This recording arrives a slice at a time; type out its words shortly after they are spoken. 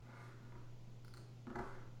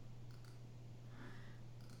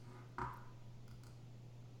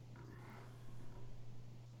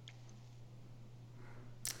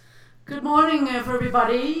Good morning,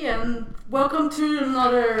 everybody, and welcome to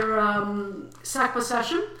another SACPA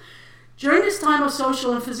session. During this time of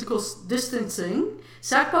social and physical distancing,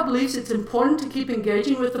 SACPA believes it's important to keep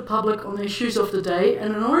engaging with the public on issues of the day,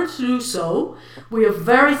 and in order to do so, we are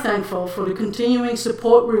very thankful for the continuing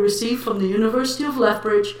support we receive from the University of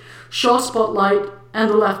Lethbridge, Shaw Spotlight,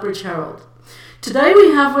 and the Lethbridge Herald. Today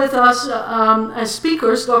we have with us as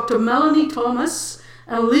speakers Dr. Melanie Thomas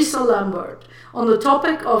and Lisa Lambert on the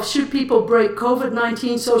topic of should people break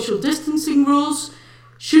COVID-19 social distancing rules?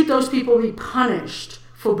 Should those people be punished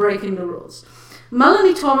for breaking the rules?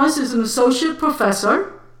 Melanie Thomas is an associate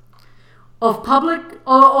professor of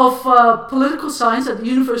political science at the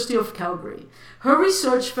University of Calgary. Her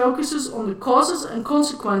research focuses on the causes and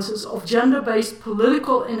consequences of gender-based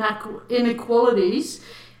political inequalities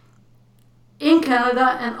in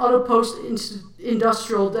Canada and other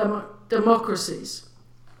post-industrial democracies.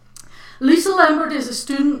 Lisa Lambert is a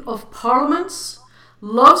student of parliaments,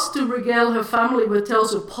 loves to regale her family with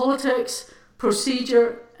tales of politics,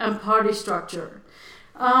 procedure, and party structure.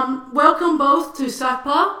 Welcome both to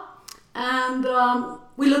SACPA, and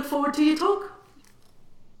we look forward to your talk.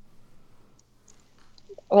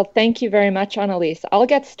 Well, thank you very much, Annalise. I'll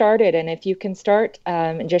get started, and if you can start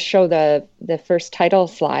and just show the first title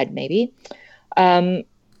slide, maybe. I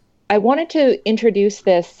wanted to introduce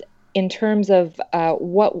this in terms of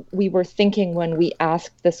what we were thinking when we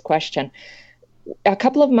asked this question. A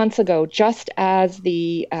couple of months ago, just as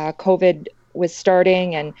the COVID was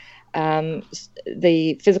starting and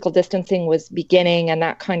the physical distancing was beginning and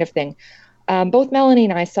that kind of thing, both Melanie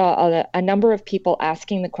and I saw a number of people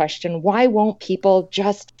asking the question, why won't people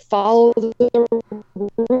just follow the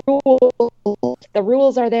rules? The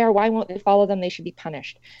rules are there. Why won't they follow them? They should be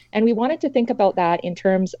punished. And we wanted to think about that in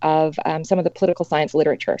terms of some of the political science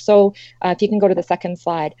literature. So if you can go to the second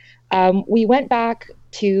slide, we went back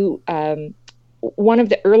to one of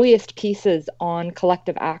the earliest pieces on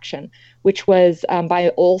collective action, which was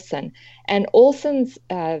by Olson. And Olson's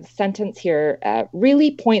sentence here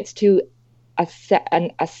really points to a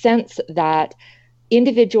sense that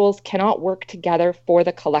individuals cannot work together for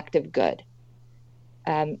the collective good.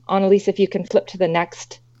 Annalise, if you can flip to the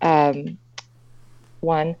next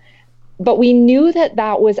one. But we knew that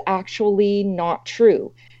that was actually not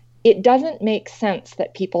true. It doesn't make sense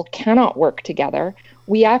that people cannot work together.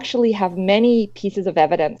 We actually have many pieces of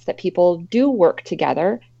evidence that people do work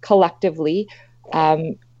together collectively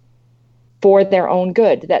for their own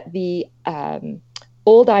good, that the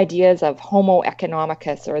old ideas of homo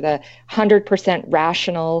economicus, or the 100%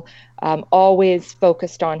 rational, always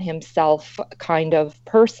focused on himself kind of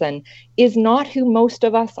person, is not who most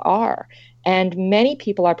of us are. And many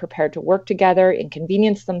people are prepared to work together,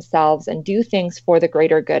 inconvenience themselves, and do things for the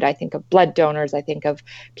greater good. I think of blood donors. I think of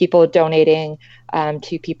people donating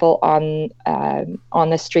to people on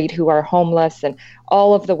the street who are homeless, and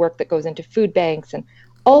all of the work that goes into food banks, and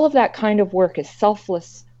all of that kind of work is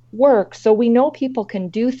selfless work. So we know people can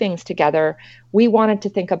do things together. We wanted to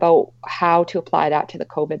think about how to apply that to the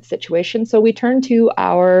COVID situation. So we turned to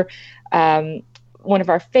our one of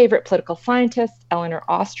our favorite political scientists, Elinor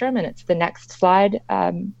Ostrom, and it's the next slide.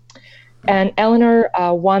 And Elinor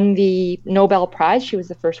won the Nobel Prize. She was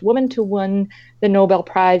the first woman to win the Nobel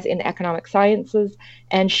Prize in economic sciences.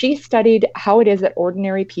 And she studied how it is that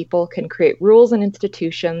ordinary people can create rules and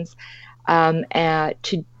institutions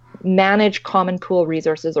to manage common pool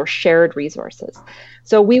resources or shared resources.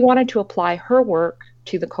 So we wanted to apply her work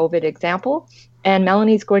to the COVID example, and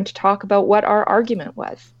Melanie's going to talk about what our argument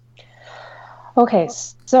was. Okay,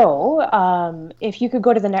 so if you could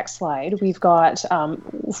go to the next slide, we've got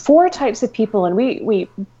 4 types of people, and we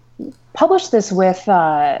published this with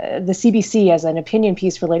the CBC as an opinion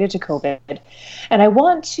piece related to COVID, and I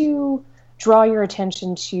want to draw your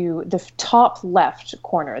attention to the top left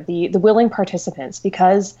corner, the willing participants,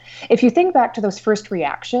 because if you think back to those first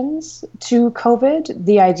reactions to COVID,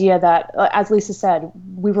 the idea that, as Lisa said,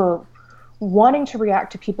 we were wanting to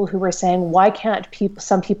react to people who were saying, why can't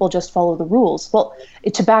some people just follow the rules? Well,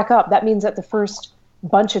 to back up, that means that the first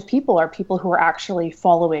bunch of people are people who are actually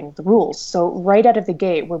following the rules. So right out of the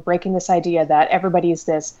gate, we're breaking this idea that everybody is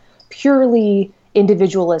this purely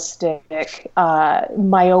individualistic,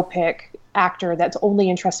 myopic actor that's only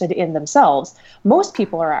interested in themselves. Most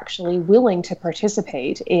people are actually willing to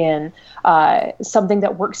participate in something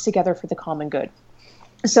that works together for the common good.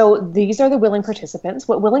 So these are the willing participants.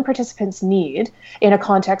 What willing participants need in a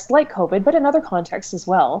context like COVID, but in other contexts as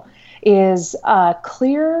well, is a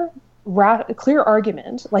clear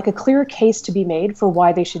argument, like a clear case to be made for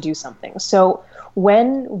why they should do something. So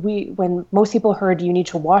when most people heard you need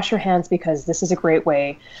to wash your hands because this is a great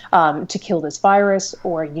way to kill this virus,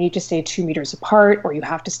 or you need to stay 2 meters apart, or you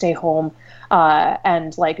have to stay home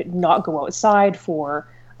and like not go outside for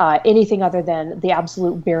anything other than the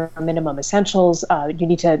absolute bare minimum essentials. You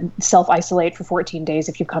need to self-isolate for 14 days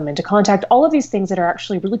if you come into contact. All of these things that are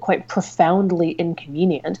actually really quite profoundly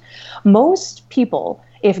inconvenient. Most people,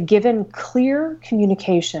 if given clear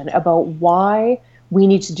communication about why we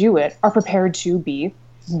need to do it, are prepared to be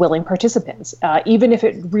willing participants, even if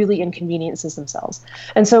it really inconveniences themselves.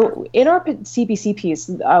 And so in our CBC piece,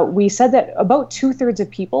 we said that about 2/3 of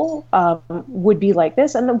people would be like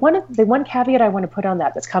this. And the one caveat I want to put on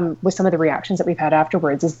that that's come with some of the reactions that we've had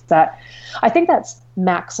afterwards is that I think that's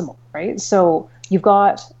maximal, right? So you've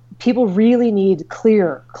got people really need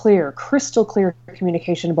clear, crystal clear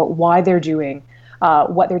communication about why they're doing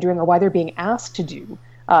what they're doing or why they're being asked to do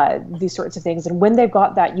these sorts of things. And when they've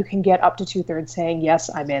got that, you can get up to 2/3 saying, yes,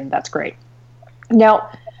 I'm in, that's great. Now,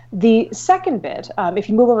 the second bit, if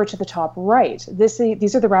you move over to the top right,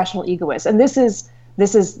 these are the rational egoists. And this is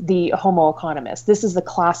the homo economist. This is the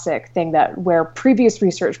classic thing where previous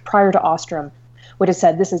research prior to Ostrom would have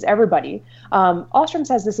said this is everybody. Ostrom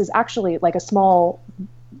says this is actually like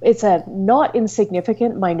it's a not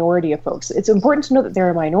insignificant minority of folks. It's important to know that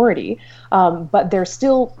they're a minority, but they're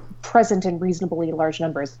still present in reasonably large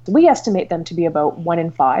numbers. We estimate them to be about 1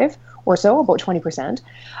 in 5 or so, about 20%.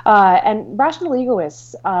 And rational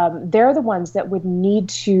egoists, they're the ones that would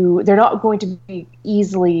they're not going to be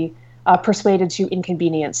easily persuaded to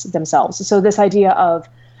inconvenience themselves. So this idea of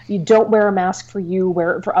you don't wear a mask for you,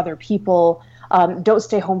 wear it for other people, don't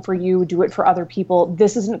stay home for you, do it for other people.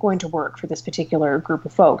 This isn't going to work for this particular group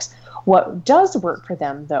of folks. What does work for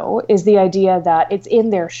them, though, is the idea that it's in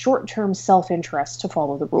their short-term self-interest to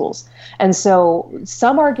follow the rules. And so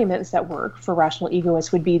some arguments that work for rational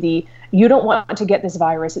egoists would be you don't want to get this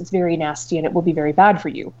virus, it's very nasty and it will be very bad for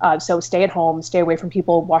you. So stay at home, stay away from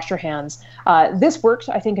people, wash your hands. This worked,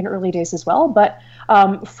 I think, in early days as well. But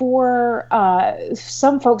for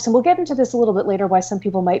some folks, and we'll get into this a little bit later, why some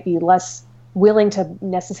people might be less willing to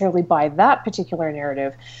necessarily buy that particular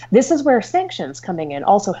narrative, this is where sanctions coming in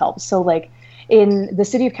also helps. So like in the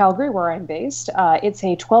city of Calgary, where I'm based, it's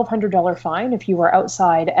a $1,200 fine if you are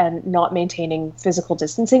outside and not maintaining physical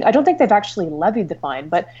distancing. I don't think they've actually levied the fine,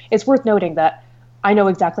 but it's worth noting that I know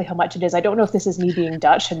exactly how much it is. I don't know if this is me being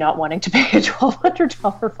Dutch and not wanting to pay a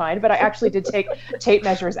 $1,200 fine, but I actually did take tape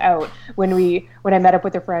measures out when I met up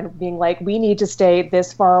with a friend being like, we need to stay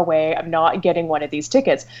this far away. I'm not getting one of these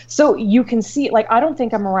tickets. So you can see, like, I don't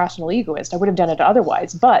think I'm a rational egoist. I would have done it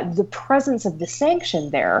otherwise, but the presence of the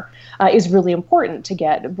sanction there is really important to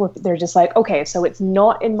get. They're just like, okay, so it's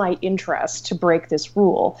not in my interest to break this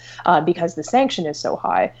rule because the sanction is so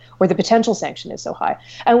high, or the potential sanction is so high.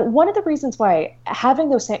 And one of the reasons why having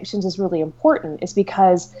those sanctions is really important is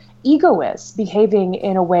because egoists behaving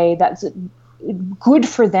in a way that's good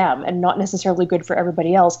for them and not necessarily good for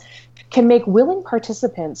everybody else can make willing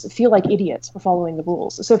participants feel like idiots for following the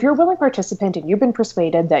rules. So if you're a willing participant and you've been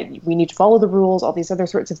persuaded that we need to follow the rules, all these other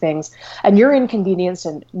sorts of things, and you're inconvenienced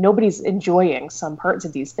and nobody's enjoying some parts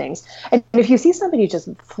of these things, and if you see somebody just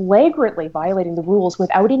flagrantly violating the rules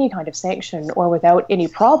without any kind of sanction or without any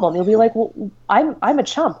problem, you'll be like, well, I'm a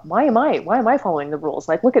chump. Why am I following the rules?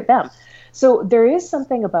 Like, look at them. So there is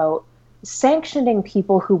something about sanctioning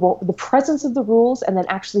people who won't, the presence of the rules and then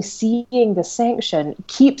actually seeing the sanction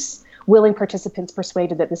keeps willing participants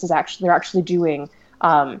persuaded that they're actually doing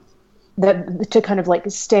that to kind of like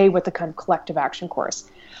stay with the kind of collective action course.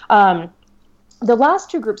 The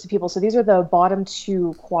last two groups of people, so these are the bottom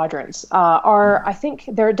two quadrants, I think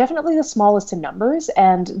they're definitely the smallest in numbers,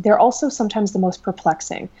 and they're also sometimes the most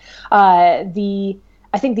perplexing.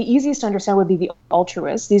 I think the easiest to understand would be the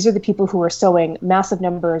altruists. These are the people who are sewing massive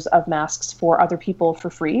numbers of masks for other people for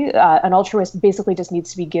free. An altruist basically just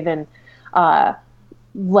needs to be given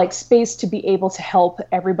like space to be able to help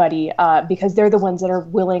everybody because they're the ones that are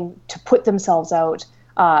willing to put themselves out.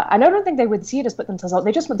 And I don't think they would see it as put themselves out.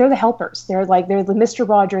 They're the helpers. They're the Mr.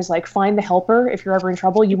 Rogers, like, find the helper. If you're ever in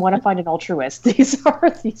trouble, you want to find an altruist. These are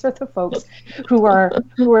the folks who are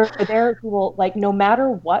there, who will, like, no matter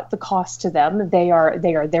what the cost to them, they are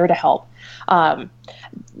there to help. The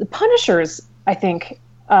punishers, I think,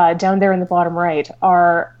 down there in the bottom right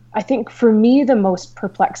are, I think, for me, the most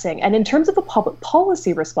perplexing. And in terms of a public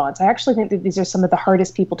policy response, I actually think that these are some of the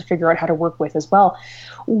hardest people to figure out how to work with as well.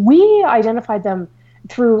 We identified them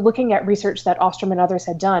through looking at research that Ostrom and others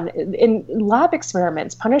had done. In lab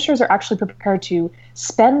experiments, punishers are actually prepared to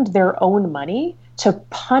spend their own money to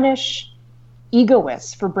punish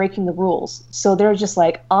egoists for breaking the rules. So they're just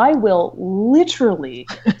like, I will literally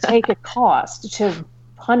take a cost to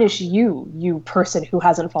punish you person who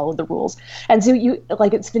hasn't followed the rules. And so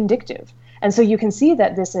it's vindictive. And so you can see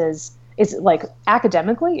that it's like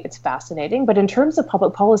academically, it's fascinating, but in terms of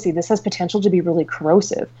public policy, this has potential to be really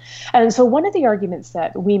corrosive. And so one of the arguments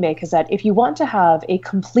that we make is that if you want to have a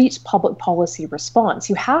complete public policy response,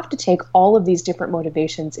 you have to take all of these different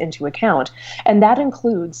motivations into account. And that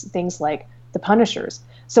includes things like the punishers.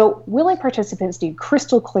 So willing participants need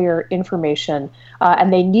crystal clear information,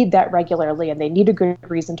 and they need that regularly, and they need a good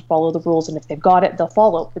reason to follow the rules. And if they've got it, they'll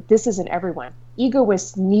follow. But this isn't everyone.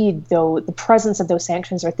 Egoists need, though, the presence of those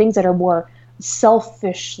sanctions or things that are more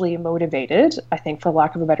selfishly motivated, I think, for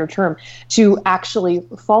lack of a better term, to actually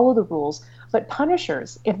follow the rules. But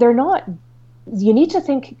punishers, if they're not, you need to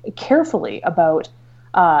think carefully about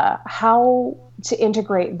how to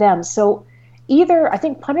integrate them. So either, I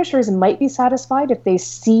think punishers might be satisfied if they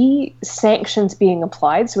see sanctions being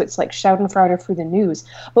applied, so it's like Schadenfreude for the news.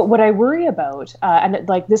 But what I worry about,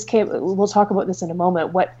 we'll talk about this in a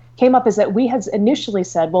moment, what came up is that we had initially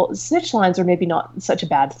said, well, snitch lines are maybe not such a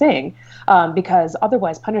bad thing, because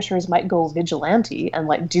otherwise punishers might go vigilante and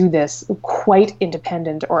like do this quite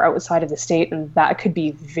independent or outside of the state, and that could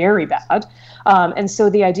be very bad. And so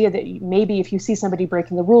the idea that maybe if you see somebody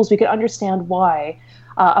breaking the rules, we could understand why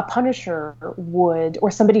a punisher would,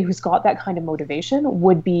 or somebody who's got that kind of motivation,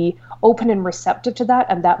 would be open and receptive to that,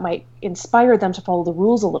 and that might inspire them to follow the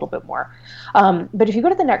rules a little bit more. But if you go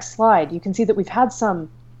to the next slide, you can see that we've had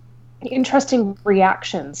some interesting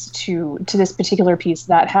reactions to this particular piece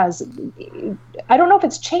that has, I don't know if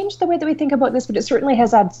it's changed the way that we think about this, but it certainly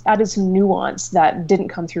has added some nuance that didn't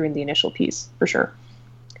come through in the initial piece, for sure.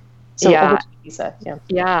 So over to Lisa.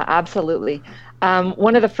 Yeah, absolutely.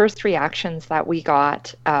 One of the first reactions that we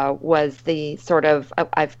got was the sort of,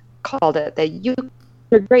 I've called it the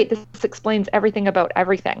 "you're great, this explains everything about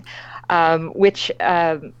everything," which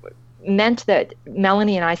meant that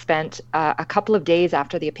Melanie and I spent a couple of days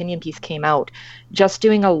after the opinion piece came out just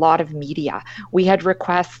doing a lot of media. We had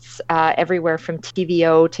requests everywhere from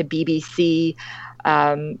TVO to BBC,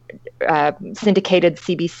 syndicated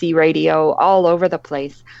CBC radio, all over the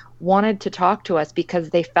place, wanted to talk to us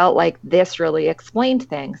because they felt like this really explained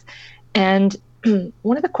things. And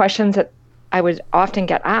one of the questions that I would often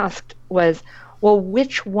get asked was, well,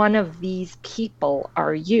 which one of these people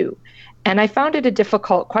are you? And I found it a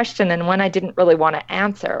difficult question, and one I didn't really want to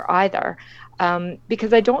answer either,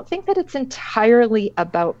 because I don't think that it's entirely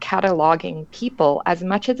about cataloging people as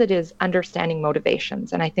much as it is understanding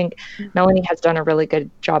motivations. And I think Melanie has done a really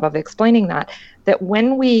good job of explaining that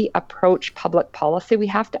when we approach public policy, we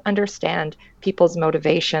have to understand people's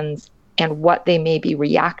motivations and what they may be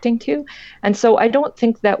reacting to. And so I don't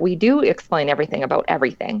think that we do explain everything about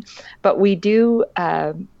everything, but we do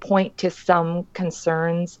point to some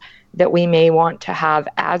concerns that we may want to have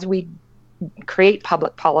as we create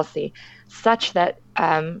public policy, such that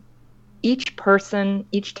each person,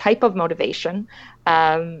 each type of motivation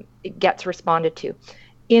gets responded to.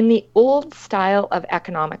 In the old style of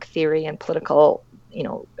economic theory and political,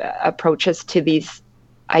 approaches to these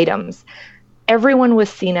items, everyone was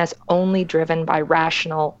seen as only driven by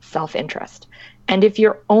rational self-interest. And if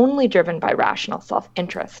you're only driven by rational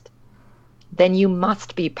self-interest, then you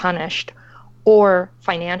must be punished, or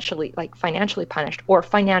financially punished, or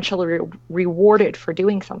financially rewarded for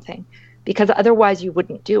doing something, because otherwise you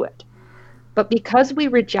wouldn't do it. But because we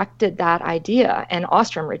rejected that idea, and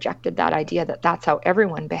Ostrom rejected that idea that that's how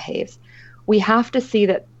everyone behaves, we have to see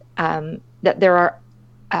that that there are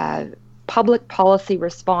public policy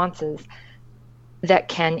responses that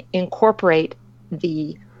can incorporate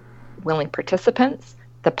the willing participants,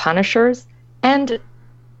 the punishers, and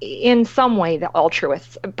in some way the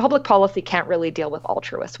altruists. Public policy can't really deal with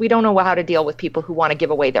altruists. We don't know how to deal with people who want to give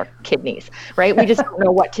away their kidneys, right? We just don't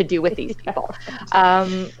know what to do with these people.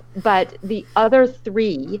 But the other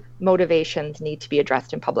three motivations need to be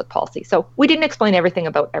addressed in public policy. So we didn't explain everything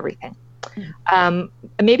about everything.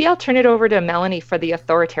 Maybe I'll turn it over to Melanie for the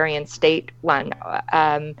authoritarian state one,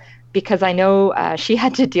 because I know she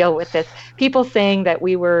had to deal with this. People saying that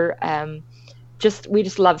we were we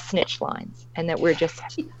just love snitch lines, and that we're just...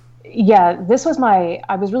 Yeah,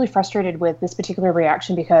 I was really frustrated with this particular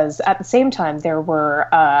reaction, because at the same time there were,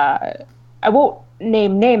 I won't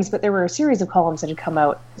name names, but there were a series of columns that had come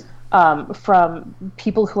out from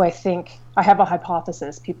people who I think, I have a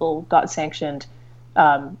hypothesis, people got sanctioned,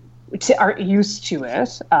 aren't used to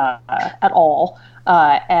it at all,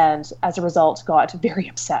 and as a result got very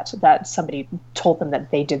upset that somebody told them that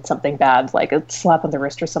they did something bad, like a slap on the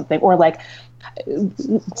wrist or something, or like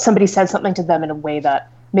somebody said something to them in a way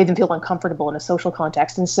that made them feel uncomfortable in a social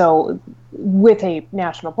context. And so with a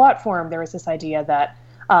national platform, there was this idea that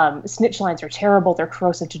snitch lines are terrible, they're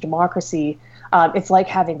corrosive to democracy. It's like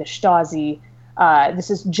having the Stasi. This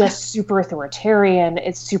is just super authoritarian.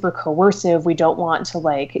 It's super coercive. We don't want to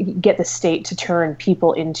like get the state to turn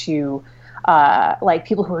people into like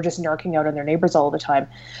people who are just narking out on their neighbors all the time.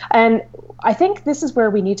 And I think this is where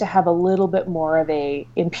we need to have a little bit more of a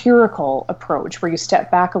empirical approach where you step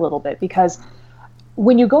back a little bit, because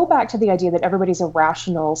when you go back to the idea that everybody's a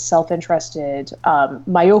rational, self-interested,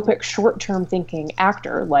 myopic, short-term thinking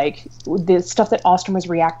actor, like the stuff that Ostrom was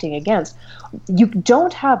reacting against, you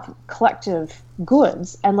don't have collective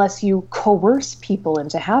goods unless you coerce people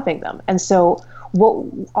into having them. And so what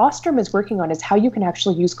Ostrom is working on is how you can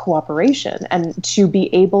actually use cooperation and to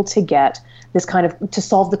be able to get this kind of, to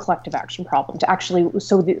solve the collective action problem, to actually,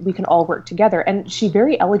 so that we can all work together. And she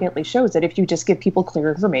very elegantly shows that if you just give people clear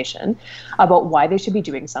information about why they should be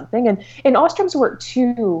doing something. And in Ostrom's work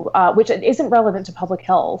too, which isn't relevant to public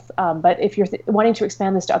health, but if you're wanting to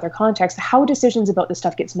expand this to other contexts, how decisions about this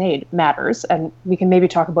stuff gets made matters. And we can maybe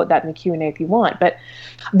talk about that in the Q&A if you want. But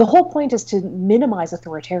the whole point is to minimize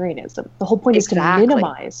authoritarianism. The whole point is to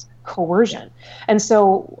minimize coercion. And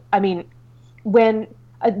so, I mean, when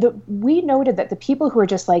we noted that the people who are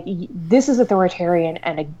just like, this is authoritarian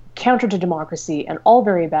and a counter to democracy and all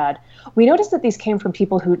very bad, we noticed that these came from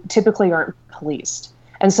people who typically aren't policed.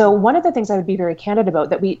 And so one of the things I would be very candid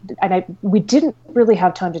about that we didn't really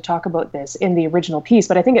have time to talk about this in the original piece,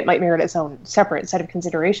 but I think it might merit its own separate set of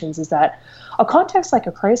considerations, is that a context like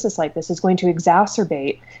a crisis like this is going to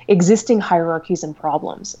exacerbate existing hierarchies and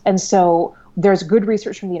problems. And so there's good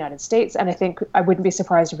research from the United States, and I think I wouldn't be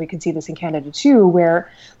surprised if we could see this in Canada too,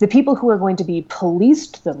 where the people who are going to be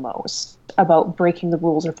policed the most about breaking the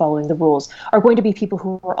rules or following the rules are going to be people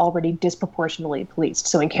who are already disproportionately policed.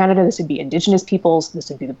 So in Canada, this would be Indigenous peoples, this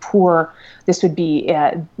would be the poor, this would be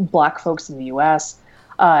Black folks in the US.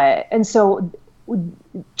 And so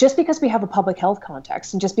just because we have a public health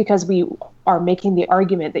context and just because we are making the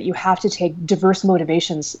argument that you have to take diverse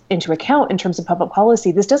motivations into account in terms of public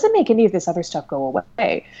policy, this doesn't make any of this other stuff go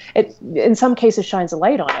away. It, in some cases, shines a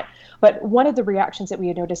light on it. But one of the reactions that we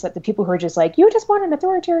had noticed that the people who are just like, you just want an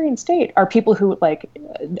authoritarian state, are people who like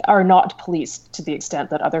are not policed to the extent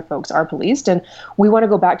that other folks are policed. And we want to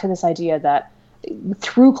go back to this idea that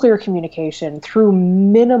through clear communication, through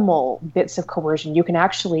minimal bits of coercion, you can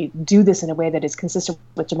actually do this in a way that is consistent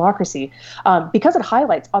with democracy. Because it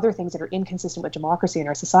highlights other things that are inconsistent with democracy in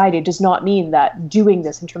our society, it does not mean that doing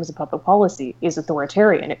this in terms of public policy is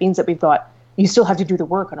authoritarian. It means that you still have to do the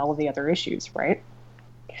work on all of the other issues, right?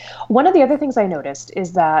 One of the other things I noticed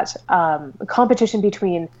is that competition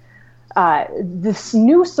between this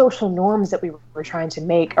new social norms that we were trying to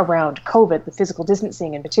make around COVID, the physical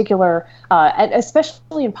distancing in particular, and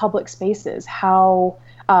especially in public spaces, how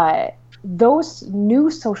those new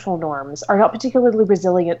social norms are not particularly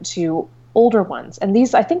resilient to older ones. And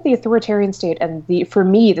these, I think the authoritarian state and for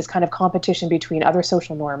me, this kind of competition between other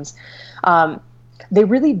social norms, they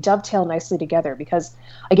really dovetail nicely together because,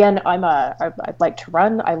 again, I like to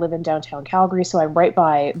run. I live in downtown Calgary, so I'm right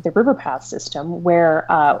by the river path system where,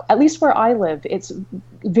 at least where I live, it's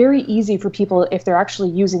very easy for people, if they're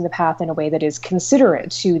actually using the path in a way that is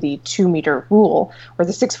considerate to the 2-meter rule or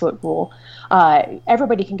the 6-foot rule,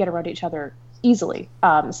 everybody can get around each other easily.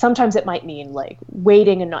 Sometimes it might mean like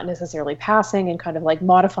waiting and not necessarily passing and kind of like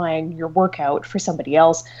modifying your workout for somebody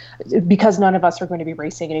else. Because none of us are going to be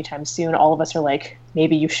racing anytime soon, all of us are like,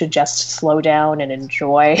 maybe you should just slow down and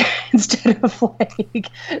enjoy instead of like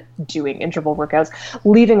doing interval workouts,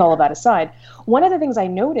 leaving all of that aside. One of the things I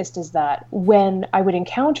noticed is that when I would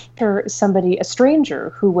encounter somebody, a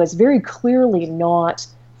stranger, who was very clearly not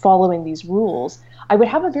following these rules, I would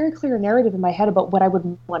have a very clear narrative in my head about what I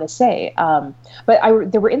would want to say.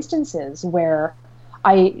 But there were instances where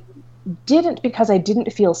I didn't, because I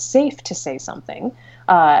didn't feel safe to say something.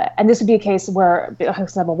 And this would be a case where,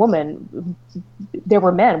 because I'm a woman, there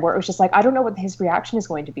were men where it was just like, I don't know what his reaction is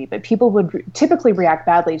going to be, but people would typically react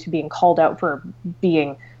badly to being called out for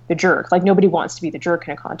being the jerk. Like nobody wants to be the jerk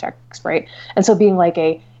in a context, right? And so being like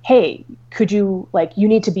hey, could you, like, you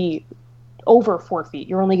need to be over 4 feet.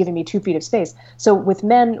 You're only giving me 2 feet of space. So with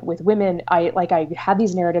men, with women, I had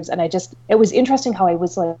these narratives, and it was interesting how I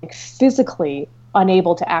was like physically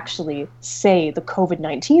unable to actually say the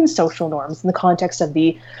COVID-19 social norms in the context of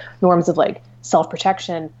the norms of like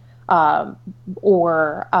self-protection,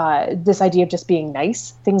 or this idea of just being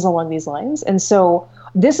nice, things along these lines. And so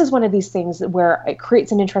this is one of these things where it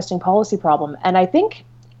creates an interesting policy problem. And I think,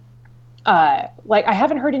 like, I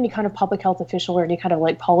haven't heard any kind of public health official or any kind of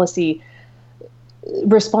like policy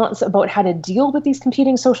response about how to deal with these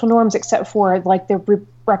competing social norms, except for like the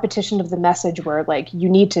repetition of the message where like you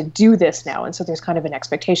need to do this now, and so there's kind of an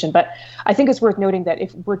expectation. But I think it's worth noting that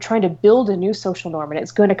if we're trying to build a new social norm, and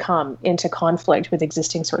it's going to come into conflict with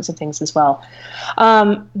existing sorts of things as well.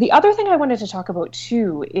 The other thing I wanted to talk about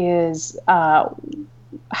too is how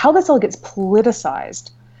this all gets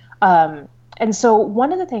politicized. And so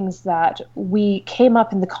one of the things that we came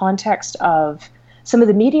up in the context of some of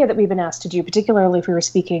the media that we've been asked to do, particularly if we were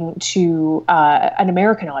speaking to an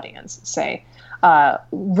American audience, say,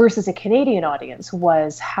 versus a Canadian audience,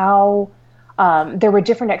 was how there were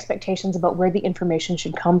different expectations about where the information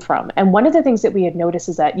should come from. And one of the things that we had noticed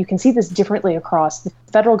is that you can see this differently across the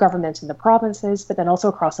federal government and the provinces, but then also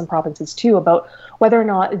across some provinces too, about whether or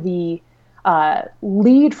not the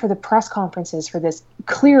lead for the press conferences for this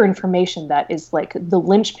clear information that is like the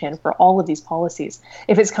linchpin for all of these policies,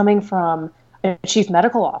 if it's coming from a chief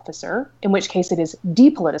medical officer, in which case it is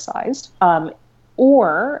depoliticized,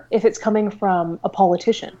 or if it's coming from a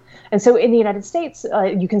politician. And so in the United States,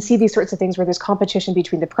 you can see these sorts of things where there's competition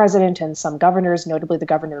between the president and some governors, notably the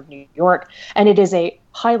governor of New York, and it is a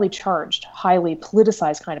highly charged, highly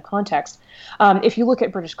politicized kind of context. If you look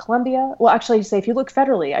at British Columbia, well, actually, say if you look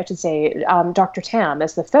federally, I should say Dr. Tam,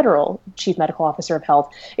 as the federal chief medical officer of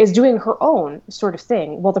health, is doing her own sort of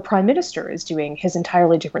thing, while the prime minister is doing his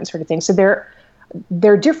entirely different sort of thing. So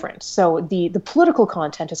they're different. So the political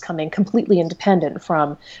content is coming completely independent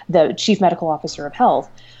from the chief medical officer of health.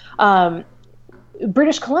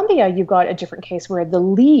 British Columbia, you've got a different case where the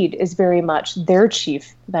lead is very much their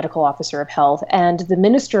chief medical officer of health, and the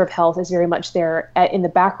minister of health is very much there in the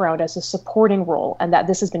background as a supporting role, and that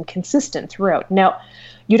this has been consistent throughout. Now,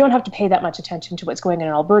 you don't have to pay that much attention to what's going on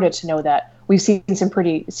in Alberta to know that we've seen some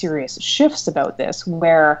pretty serious shifts about this,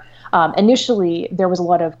 where initially there was a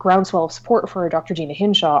lot of groundswell of support for Dr. Gina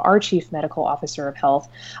Hinshaw, our chief medical officer of health,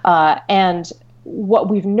 and what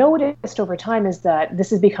we've noticed over time is that this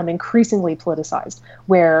has become increasingly politicized,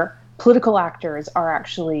 where political actors are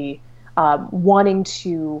actually wanting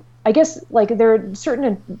to, I guess, like there are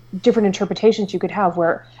certain different interpretations you could have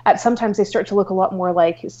where at sometimes they start to look a lot more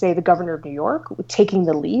like, say, the governor of New York taking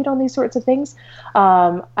the lead on these sorts of things.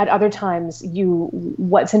 At other times,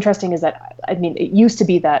 what's interesting is that, I mean, it used to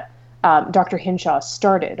be that Dr. Hinshaw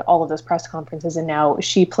started all of those press conferences, and now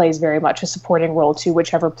she plays very much a supporting role to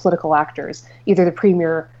whichever political actors, either the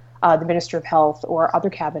premier, the minister of health, or other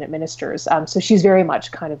cabinet ministers. So she's very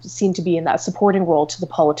much kind of seen to be in that supporting role to the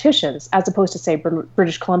politicians, as opposed to, say,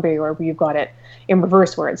 British Columbia, where you've got it in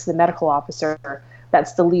reverse, where it's the medical officer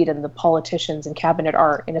that's the lead, and the politicians and cabinet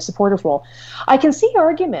are in a supportive role. I can see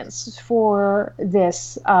arguments for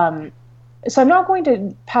this. So I'm not going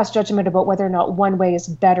to pass judgment about whether or not one way is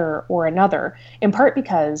better or another, in part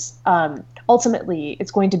because ultimately it's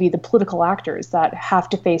going to be the political actors that have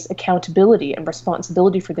to face accountability and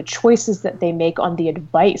responsibility for the choices that they make on the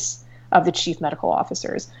advice of the chief medical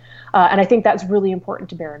officers. And I think that's really important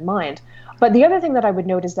to bear in mind. But the other thing that I would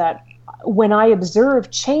note is that when I observe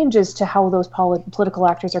changes to how those political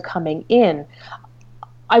actors are coming in,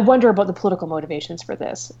 I wonder about the political motivations for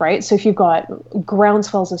this, right? So if you've got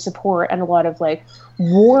groundswells of support and a lot of like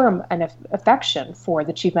warm and affection for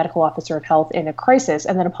the chief medical officer of health in a crisis,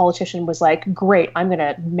 and then a politician was like, great, I'm going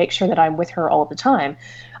to make sure that I'm with her all the time.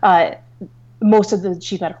 Most of the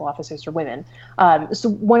chief medical officers are women. So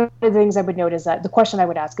one of the things I would note is that the question I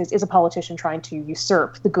would ask is a politician trying to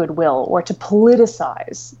usurp the goodwill or to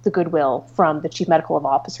politicize the goodwill from the chief medical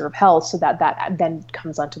officer of health so that then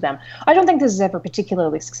comes onto them? I don't think this is ever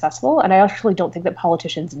particularly successful, and I actually don't think that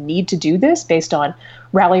politicians need to do this based on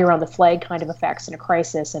rally around the flag kind of effects in a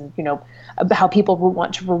crisis, and how people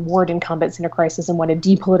want to reward incumbents in a crisis and want to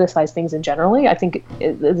depoliticize things in generally. I think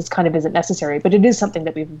this kind of isn't necessary, but it is something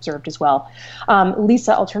that we've observed as well.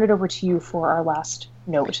 Lisa, I'll turn it over to you for our last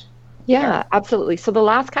note. Yeah, absolutely. So the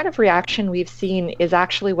last kind of reaction we've seen is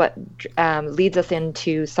actually what leads us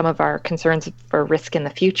into some of our concerns for risk in the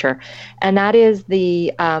future. And that is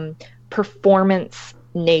the performance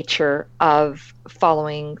nature of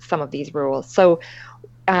following some of these rules. So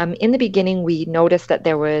in the beginning, we noticed that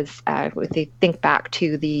there was, if we think back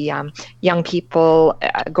to the young people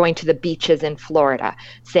going to the beaches in Florida,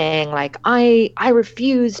 saying like, I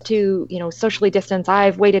refuse to, socially distance.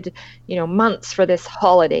 I've waited, months for this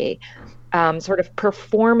holiday, sort of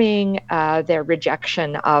performing their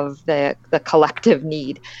rejection of the collective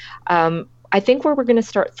need. I think where we're going to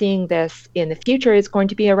start seeing this in the future is going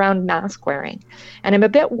to be around mask wearing. And I'm a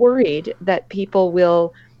bit worried that people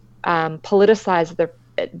will politicize the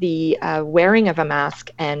wearing of a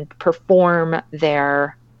mask and perform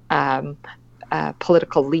their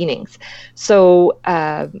political leanings. So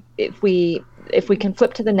if we if we can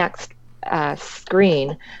flip to the next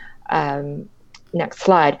screen, next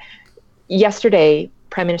slide. Yesterday,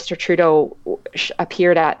 Prime Minister Trudeau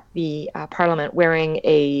appeared at the Parliament wearing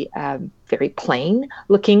a very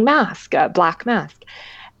plain-looking mask, a black mask.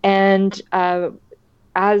 And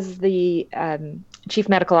as the Chief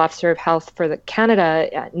Medical Officer of Health for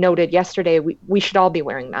Canada noted yesterday, we should all be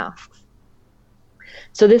wearing masks.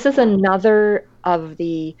 So this is another of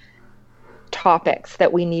the topics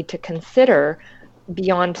that we need to consider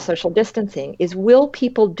beyond social distancing, is will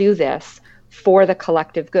people do this for the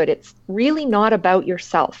collective good? It's really not about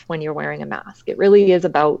yourself when you're wearing a mask. It really is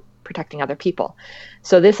about protecting other people.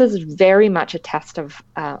 So this is very much a test of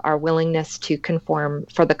our willingness to conform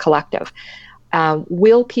for the collective.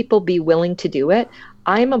 Will people be willing to do it?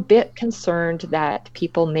 I'm a bit concerned that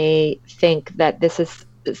people may think that this is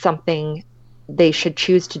something they should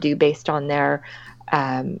choose to do based on their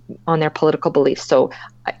political beliefs. So,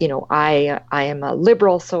 I am a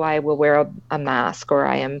liberal, so I will wear a mask, or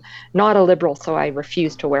I am not a liberal, so I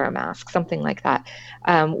refuse to wear a mask, something like that.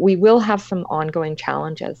 We will have some ongoing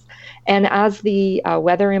challenges. And as the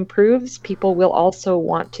weather improves, people will also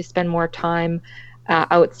want to spend more time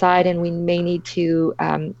outside, and we may need to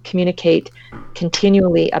communicate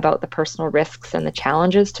continually about the personal risks and the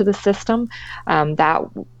challenges to the system. That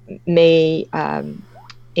may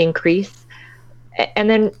increase. And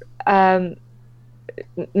then,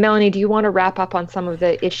 Melanie, do you want to wrap up on some of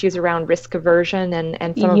the issues around risk aversion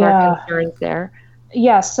and some of our concerns there?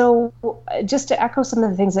 Yeah, so just to echo some of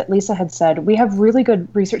the things that Lisa had said, we have really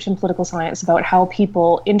good research in political science about how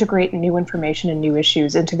people integrate new information and new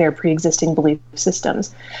issues into their pre-existing belief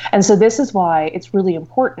systems. And so this is why it's really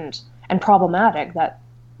important and problematic that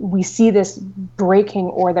we see this breaking,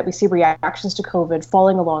 or that we see reactions to COVID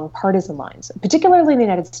falling along partisan lines, particularly in the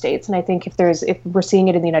United States. And I think if we're seeing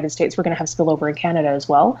it in the United States, we're going to have spillover in Canada as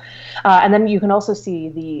well. And then you can also see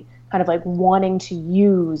the kind of like wanting to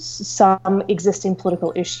use some existing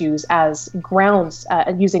political issues as grounds,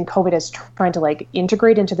 using COVID as trying to like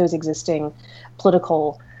integrate into those existing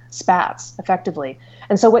political spats effectively.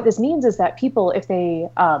 And so what this means is that people, if they,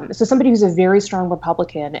 so somebody who's a very strong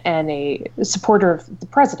Republican and a supporter of the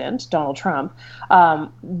president, Donald Trump,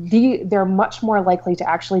 they're much more likely to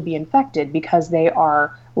actually be infected because they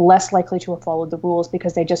are less likely to have followed the rules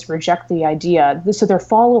because they just reject the idea. So they're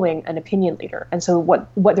following an opinion leader. And so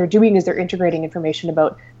what they're doing is they're integrating information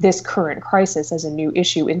about this current crisis as a new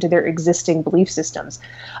issue into their existing belief systems.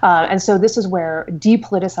 And so this is where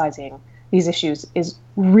depoliticizing these issues is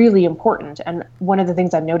really important. And one of the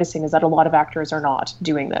things I'm noticing is that a lot of actors are not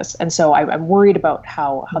doing this. And so I'm worried about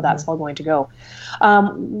how that's all going to go.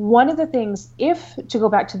 One of the things, to go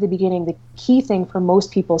back to the beginning, the key thing for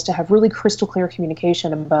most people is to have really crystal clear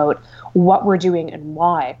communication about what we're doing and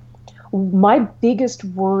why. My biggest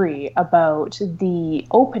worry about the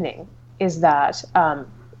opening is that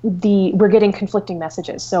we're getting conflicting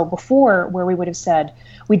messages. So before, where we would have said,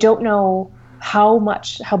 we don't know how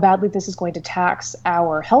badly this is going to tax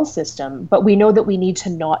our health system, but we know that we need to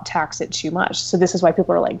not tax it too much. So this is why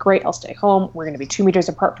people are like, great, I'll stay home. We're going to be 2 meters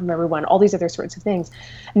apart from everyone, all these other sorts of things.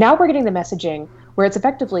 Now we're getting the messaging where it's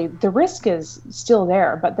effectively the risk is still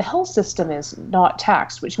there, but the health system is not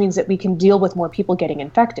taxed, which means that we can deal with more people getting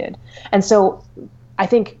infected. And so I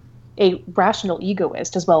think a rational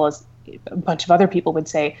egoist, as well as a bunch of other people, would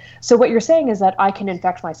say, so what you're saying is that I can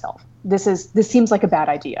infect myself. This seems like a bad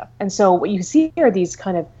idea. And so what you see are these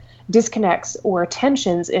kind of disconnects or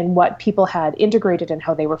tensions in what people had integrated and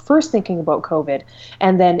how they were first thinking about COVID.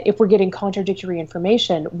 And then if we're getting contradictory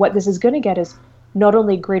information, what this is going to get is not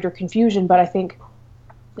only greater confusion, but I think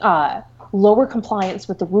lower compliance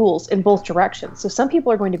with the rules in both directions. So some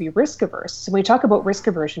people are going to be risk averse. So when we talk about risk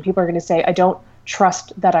aversion, people are going to say, I don't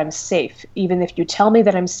trust that I'm safe. Even if you tell me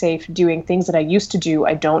that I'm safe doing things that I used to do,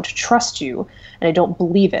 I don't trust you and I don't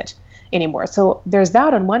believe it anymore. So there's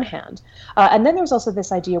that on one hand. And then there's also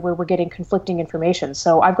this idea where we're getting conflicting information.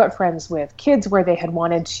 So I've got friends with kids where they had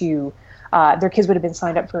wanted to, their kids would have been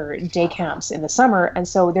signed up for day camps in the summer. And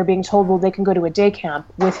so they're being told, well, they can go to a day camp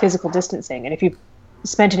with physical distancing. And if you've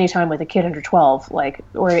spent any time with a kid under 12,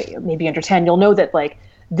 or maybe under 10, you'll know that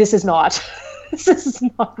this is not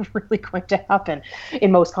really going to happen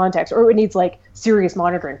in most contexts, or it needs serious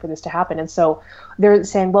monitoring for this to happen. And so they're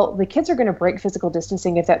saying, well, the kids are going to break physical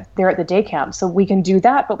distancing if they're at the day camp. So we can do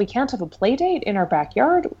that, but we can't have a play date in our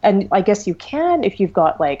backyard. And I guess you can if you've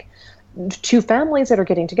got two families that are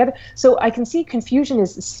getting together. So I can see confusion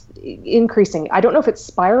is increasing. I don't know if it's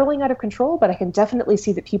spiraling out of control, but I can definitely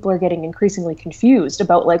see that people are getting increasingly confused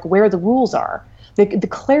about where the rules are. The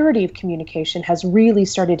clarity of communication has really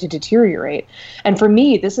started to deteriorate. And for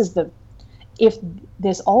me, this is if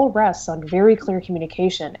this all rests on very clear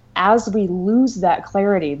communication, as we lose that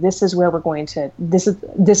clarity, this is where we're going to, this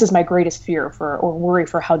is my greatest fear for, or worry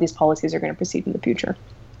for, how these policies are going to proceed in the future.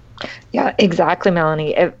 Yeah, exactly,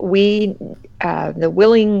 Melanie. If we, the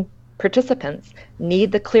willing participants,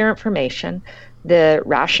 need the clear information. The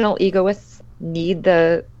rational egoists need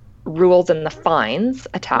the rules and the fines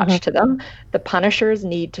attached to them. The punishers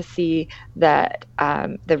need to see that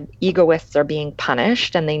the egoists are being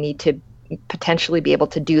punished, and they need to potentially be able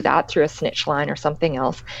to do that through a snitch line or something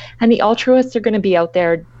else. And the altruists are going to be out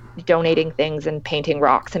there donating things and painting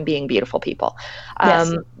rocks and being beautiful people.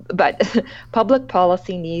 Yes. But public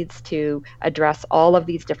policy needs to address all of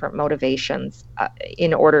these different motivations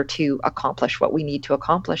in order to accomplish what we need to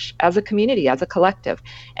accomplish as a community, as a collective.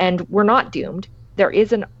 And we're not doomed. There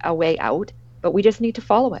isn't a way out, but we just need to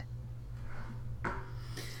follow it.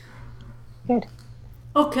 Good.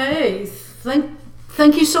 Okay.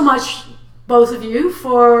 Thank you so much, both of you,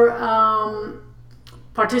 for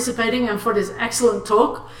participating and for this excellent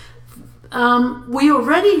talk. We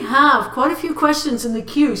already have quite a few questions in the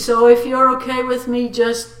queue, so if you're okay with me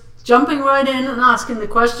just jumping right in and asking the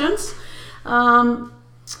questions. Right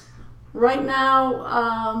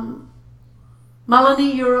now,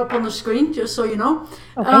 Melanie, you're up on the screen, just so you know.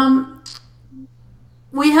 Okay.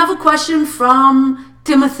 We have a question from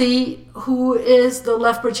Timothy, who is the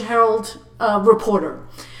Lethbridge Herald reporter.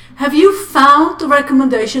 Have you found the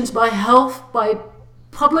recommendations by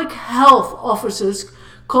public health officers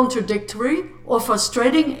contradictory or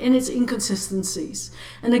frustrating in its inconsistencies?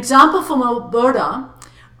 An example from Alberta,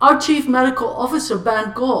 our chief medical officer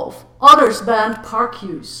banned golf, others banned park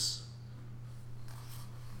use.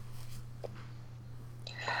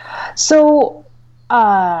 So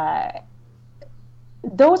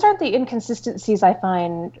those aren't the inconsistencies I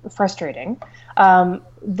find frustrating.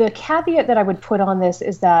 The caveat that I would put on this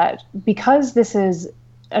is that because this is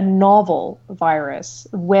a novel virus,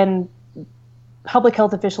 when public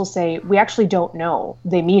health officials say, we actually don't know,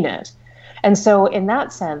 they mean it. And so in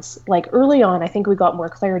that sense, like early on, I think we got more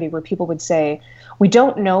clarity where people would say, we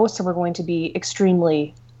don't know, so we're going to be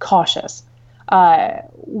extremely cautious.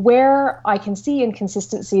 Where I can see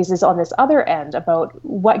inconsistencies is on this other end about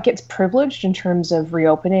what gets privileged in terms of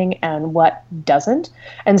reopening and what doesn't.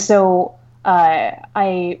 And so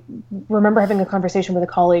I remember having a conversation with a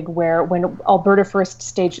colleague where when Alberta first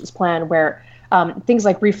staged its plan, where things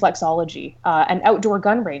like reflexology and outdoor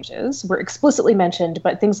gun ranges were explicitly mentioned,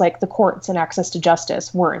 but things like the courts and access to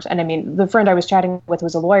justice weren't. And I mean, the friend I was chatting with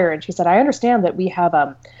was a lawyer, and she said, I understand that we have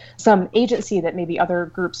some agency that maybe other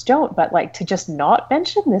groups don't, but like to just not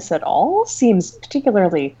mention this at all seems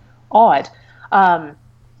particularly odd.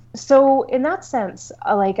 So in that sense,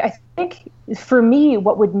 like I think for me,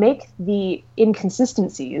 what would make the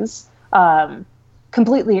inconsistencies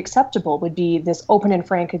completely acceptable would be this open and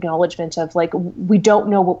frank acknowledgement of like, we don't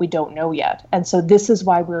know what we don't know yet, and so this is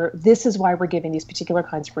why we're giving these particular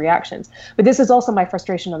kinds of reactions. But this is also my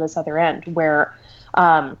frustration on this other end, where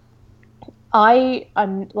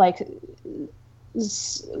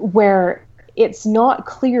where it's not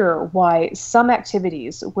clear why some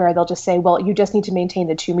activities where they'll just say, well, you just need to maintain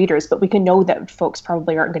the 2 meters, but we can know that folks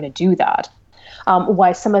probably aren't going to do that.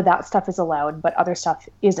 Why some of that stuff is allowed, but other stuff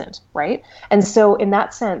isn't, right? And so in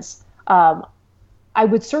that sense, I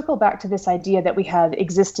would circle back to this idea that we have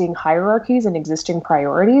existing hierarchies and existing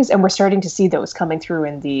priorities, and we're starting to see those coming through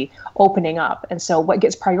in the opening up. And so what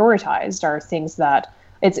gets prioritized are things that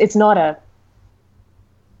it's not a,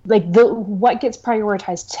 like what gets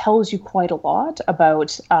prioritized tells you quite a lot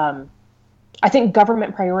about, I think,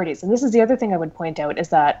 government priorities. And this is the other thing I would point out is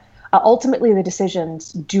that ultimately the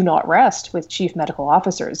decisions do not rest with chief medical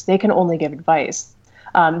officers. They can only give advice.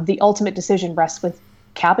 The ultimate decision rests with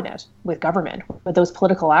cabinet, with government, with those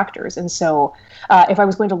political actors. And so if I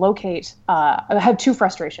was going to locate, I have two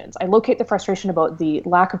frustrations. I locate the frustration about the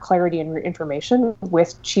lack of clarity and information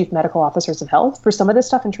with chief medical officers of health for some of this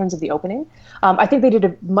stuff in terms of the opening. I think they did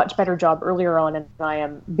a much better job earlier on, and I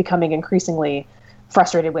am becoming increasingly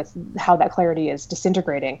frustrated with how that clarity is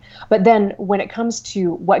disintegrating. But then when it comes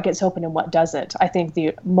to what gets open and what doesn't, I think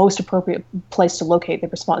the most appropriate place to locate the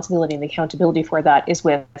responsibility and the accountability for that is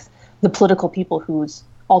with the political people who's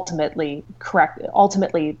ultimately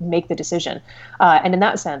make the decision. And in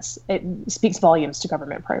that sense, it speaks volumes to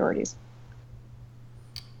government priorities.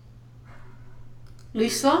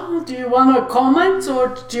 Lisa, do you want to comment,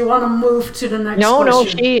 or do you want to move to the next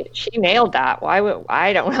question? No, she nailed that.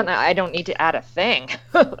 I don't need to add a thing.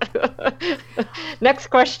 Next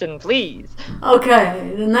question, please.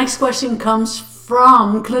 Okay, the next question comes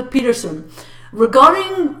from Clint Peterson.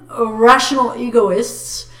 Regarding rational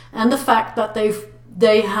egoists and the fact that they've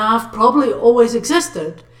they have probably always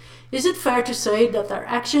existed, is it fair to say that their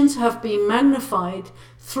actions have been magnified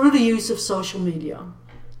through the use of social media?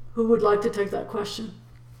 Who would like to take that question?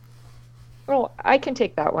 Well, I can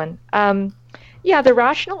take that one. Yeah, the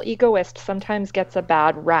rational egoist sometimes gets a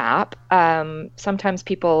bad rap. Sometimes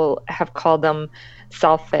people have called them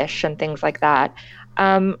selfish and things like that.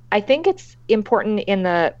 I think it's important in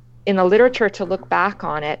the literature to look back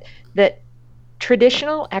on it that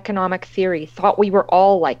traditional economic theory thought we were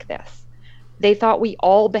all like this. They thought we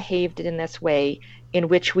all behaved in this way, in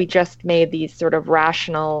which we just made these sort of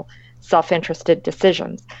rational, self-interested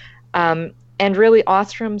decisions. And really,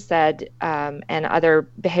 Ostrom said, and other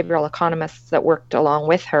behavioral economists that worked along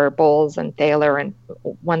with her, Bowles and Thaler and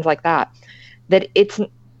ones like that, that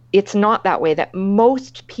it's not that way, that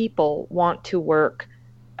most people want to work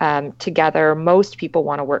together. Most people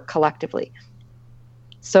want to work collectively.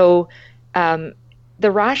 So the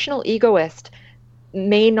rational egoist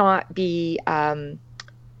may not be,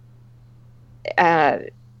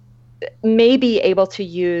 may be able to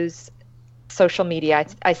use social media.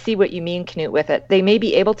 I see what you mean, Knut, with it. They may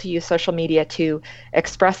be able to use social media to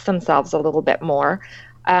express themselves a little bit more,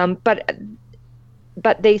 but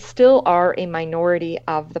they still are a minority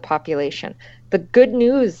of the population. The good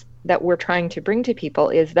news that we're trying to bring to people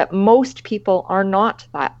is that most people are not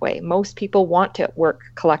that way. Most people want to work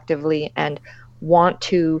collectively and want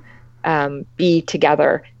to be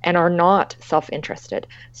together and are not self-interested.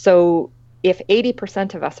 So if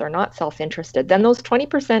 80% of us are not self-interested, then those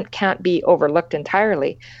 20% can't be overlooked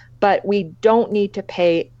entirely, but we don't need to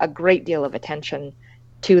pay a great deal of attention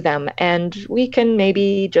to them, and we can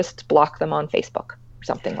maybe just block them on Facebook or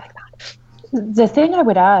something like that. The thing I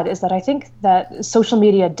would add is that I think that social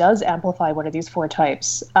media does amplify one of these four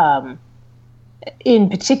types, in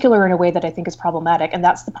particular in a way that I think is problematic, and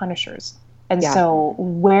that's the punishers. And so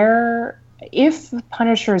if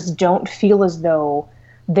punishers don't feel as though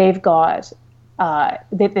they've got,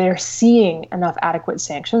 that they're seeing enough adequate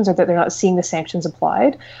sanctions, or that they're not seeing the sanctions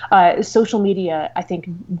applied, social media, I think,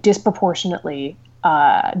 disproportionately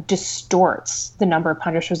distorts the number of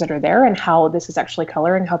punishers that are there and how this is actually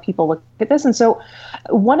coloring how people look at this. And so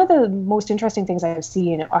one of the most interesting things I've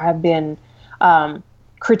seen have been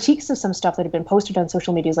critiques of some stuff that have been posted on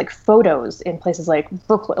social media, like photos in places like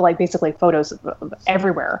Brooklyn, like basically photos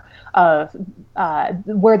everywhere of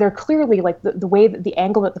where they're clearly like the way that the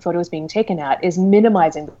angle that the photo is being taken at is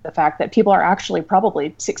minimizing the fact that people are actually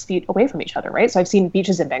probably 6 feet away from each other, right? So I've seen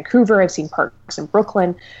beaches in Vancouver, I've seen parks in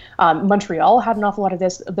Brooklyn. Montreal had an awful lot of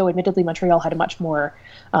this, though admittedly Montreal had a much more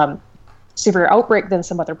severe outbreak than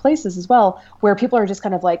some other places as well, where people are just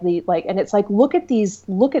kind of like, and it's like, look at these,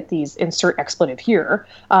 insert expletive here,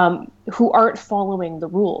 who aren't following the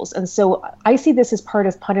rules. And so I see this as part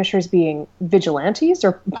of punishers being vigilantes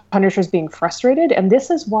or punishers being frustrated. And this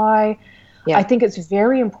is why I think it's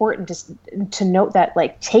very important to note that,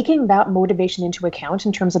 like, taking that motivation into account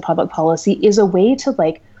in terms of public policy is a way to,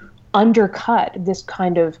 like, undercut this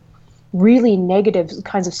kind of really negative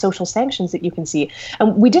kinds of social sanctions that you can see.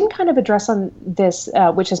 And we didn't kind of address on this,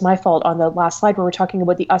 which is my fault, on the last slide where we're talking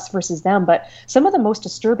about the us versus them, but some of the most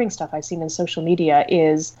disturbing stuff I've seen in social media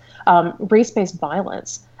is race-based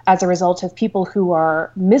violence as a result of people who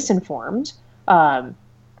are misinformed and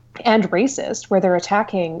racist, where they're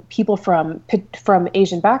attacking people from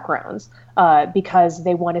Asian backgrounds because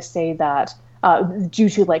they want to say that due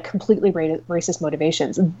to, like, completely racist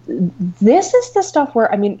motivations. This is the stuff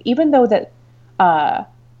where, I mean, even though that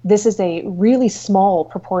this is a really small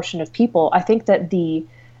proportion of people, I think that the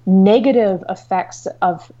negative effects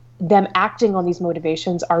of them acting on these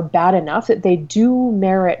motivations are bad enough that they do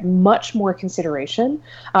merit much more consideration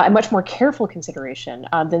and much more careful consideration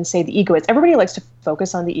than, say, the egoists. Everybody likes to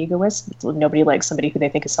focus on the egoists. Nobody likes somebody who they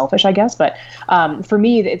think is selfish, I guess. But for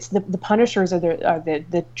me, it's the punishers are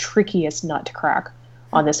the trickiest nut to crack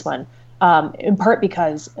on this one. In part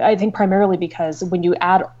because, I think primarily because when you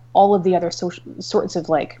add all of the other sorts of,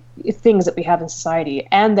 like, things that we have in society,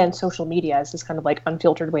 and then social media as this kind of, like,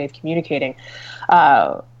 unfiltered way of communicating,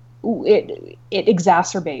 it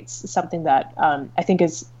exacerbates something that I think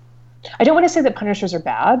is, I don't want to say that punishers are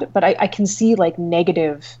bad, but I can see, like,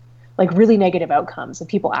 really negative outcomes of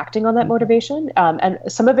people acting on that motivation. And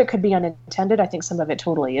some of it could be unintended. I think some of it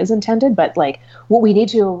totally is intended, but, like, what we need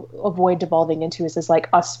to avoid devolving into is this, like,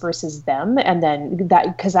 us versus them. And then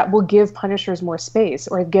because that will give punishers more space,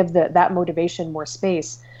 or give that motivation more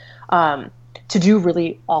space to do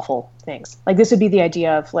really awful things. Like, this would be the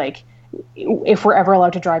idea of, like, if we're ever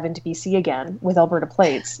allowed to drive into BC again with Alberta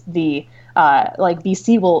plates, the like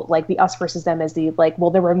BC will, like the us versus them is the, like, well,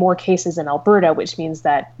 there were more cases in Alberta, which means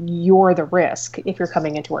that you're the risk if you're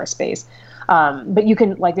coming into our space. But you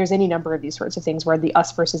can, like, there's any number of these sorts of things where the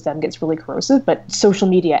us versus them gets really corrosive, but social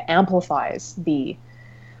media amplifies the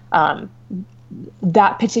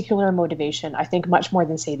that particular motivation, I think, much more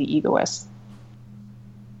than, say, the egoists.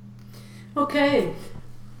 Okay.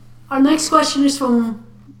 Our next question is from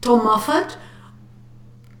Tom Moffat.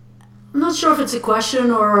 I'm not sure if it's a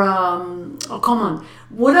question or a comment.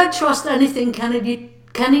 Would I trust anything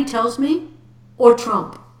Kenny tells me, or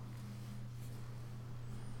Trump?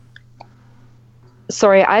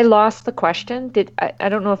 Sorry, I lost the question. I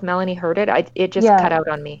don't know if Melanie heard it. It just cut out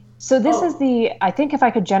on me. So this is I think if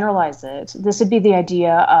I could generalize it, this would be the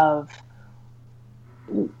idea of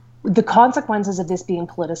the consequences of this being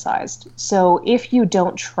politicized. So if you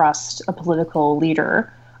don't trust a political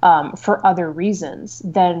leader for other reasons,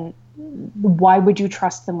 then why would you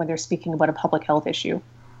trust them when they're speaking about a public health issue?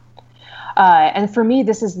 And for me,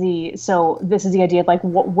 this is the idea of, like,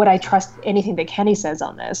 would I trust anything that Kenny says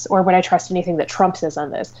on this, or would I trust anything that Trump says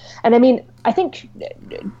on this? And I mean, I think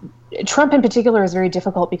Trump in particular is very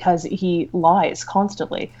difficult because he lies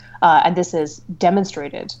constantly, and this is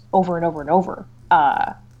demonstrated over and over and over,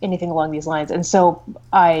 anything along these lines. And so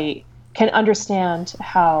I can understand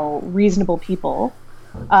how reasonable people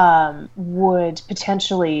would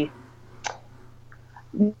potentially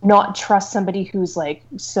not trust somebody who's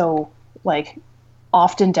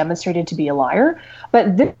often demonstrated to be a liar.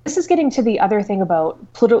 But this is getting to the other thing about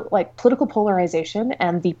political polarization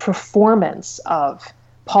and the performance of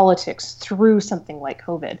politics through something like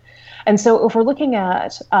COVID. And so if we're looking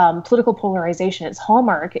at political polarization, its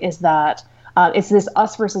hallmark is that it's this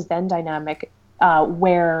us versus them dynamic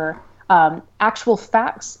where actual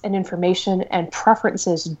facts and information and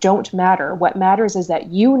preferences don't matter. What matters is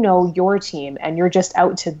that you know your team and you're just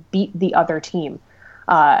out to beat the other team,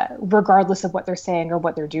 regardless of what they're saying or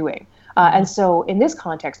what they're doing. And so in this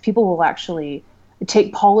context, people will actually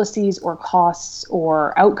take policies or costs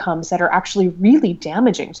or outcomes that are actually really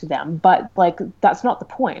damaging to them. But, like, that's not the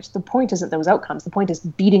point. The point isn't those outcomes. The point is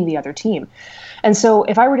beating the other team. And so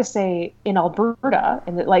if I were to say in Alberta,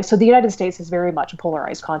 so the United States is very much a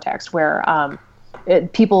polarized context where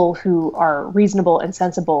people who are reasonable and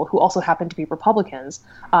sensible, who also happen to be Republicans,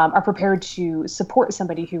 are prepared to support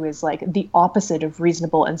somebody who is, like, the opposite of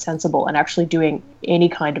reasonable and sensible and actually doing any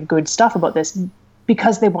kind of good stuff about this,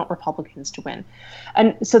 because they want Republicans to win.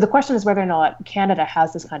 And so the question is whether or not Canada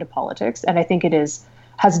has this kind of politics. And I think it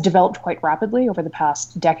has developed quite rapidly over the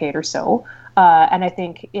past decade or so. And I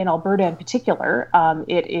think in Alberta in particular,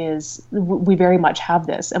 we very much have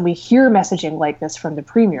this. And we hear messaging like this from the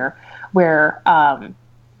Premier, where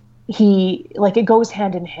it goes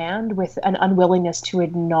hand in hand with an unwillingness to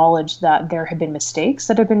acknowledge that there have been mistakes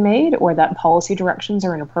that have been made, or that policy directions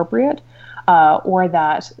are inappropriate. Or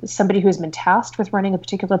that somebody who has been tasked with running a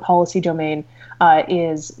particular policy domain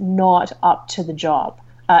is not up to the job.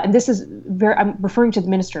 And this is I'm referring to the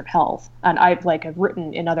Minister of Health, and I've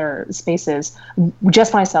written in other spaces,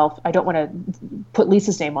 just myself, I don't want to put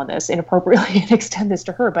Lisa's name on this inappropriately and extend this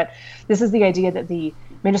to her, but this is the idea that the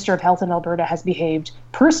Minister of Health in Alberta has behaved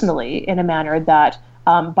personally in a manner that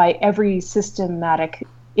by every systematic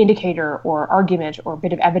indicator or argument or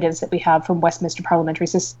bit of evidence that we have from Westminster parliamentary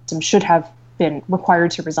system should have been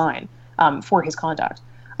required to resign for his conduct.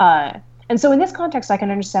 And so in this context, I can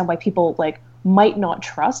understand why people might not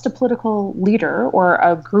trust a political leader or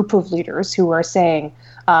a group of leaders who are saying,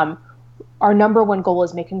 our number one goal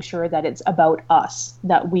is making sure that it's about us,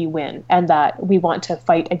 that we win, and that we want to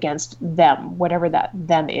fight against them, whatever that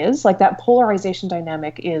them is. That polarization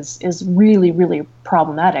dynamic is really, really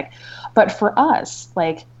problematic. But for us,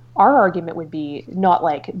 our argument would be not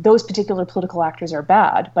those particular political actors are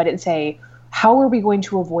bad, but it's how are we going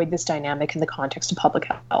to avoid this dynamic in the context of public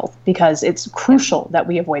health? Because it's crucial that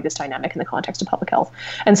we avoid this dynamic in the context of public health.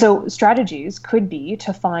 And so strategies could be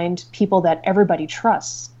to find people that everybody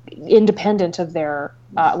trusts, independent of their,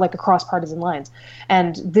 across partisan lines.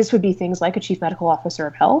 And this would be things like a chief medical officer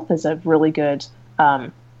of health is a really good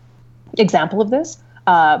example of this.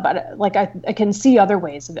 But I can see other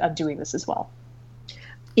ways of doing this as well.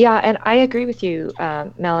 Yeah, and I agree with you,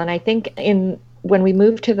 Mel. And I think when we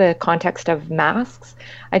move to the context of masks,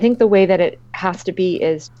 I think the way that it has to be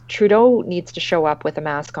is Trudeau needs to show up with a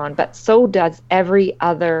mask on, but so does every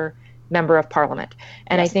other member of parliament.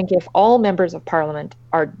 And yes. I think if all members of parliament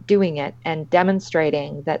are doing it and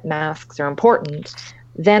demonstrating that masks are important,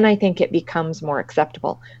 then I think it becomes more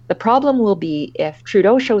acceptable. The problem will be if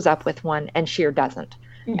Trudeau shows up with one and Scheer doesn't.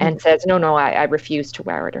 Mm-hmm. And says, no, I refuse to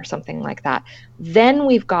wear it or something like that. Then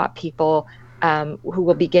we've got people who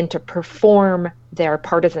will begin to perform their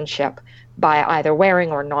partisanship by either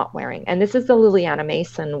wearing or not wearing. And this is the Liliana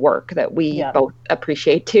Mason work that we both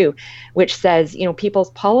appreciate too, which says, people's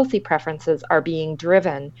policy preferences are being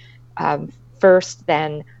driven first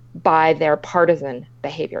then by their partisan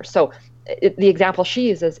behavior. So the example she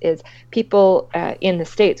uses is people in the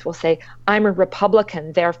States will say, I'm a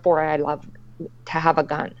Republican, therefore I love to have a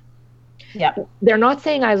gun. Yeah. They're not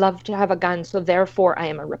saying I love to have a gun, so therefore I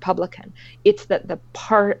am a Republican. It's that the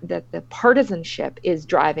partisanship is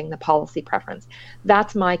driving the policy preference.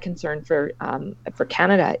 That's my concern for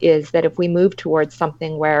Canada, is that if we move towards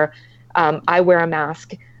something where I wear a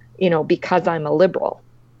mask, because I'm a liberal,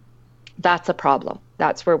 that's a problem.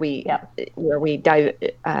 That's where we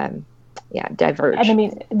diverge. And I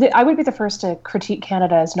mean, I would be the first to critique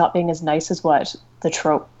Canada as not being as nice as what the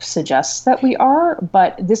trope suggests that we are,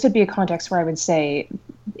 but this would be a context where I would say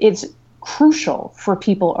it's crucial for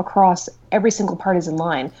people across every single partisan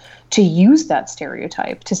line to use that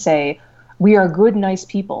stereotype to say, we are good, nice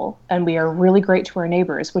people, and we are really great to our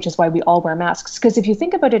neighbors, which is why we all wear masks. Because if you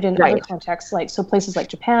think about it in other contexts, places like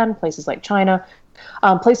Japan, places like China,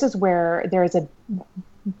 places where there is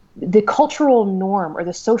the cultural norm or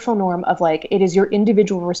the social norm of it is your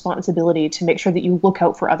individual responsibility to make sure that you look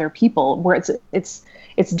out for other people, where it's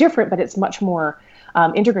different, but it's much more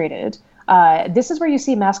integrated. This is where you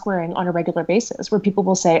see mask wearing on a regular basis, where people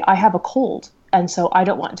will say, I have a cold, and so I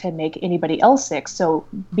don't want to make anybody else sick. So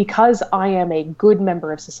because I am a good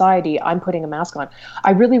member of society, I'm putting a mask on.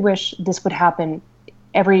 I really wish this would happen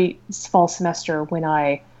every fall semester when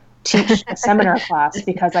I teach a seminar class,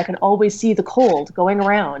 because I can always see the cold going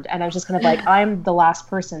around, and I'm just kind of I'm the last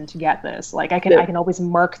person to get this. I can always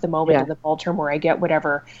mark the moment of the fall term where I get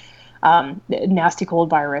whatever nasty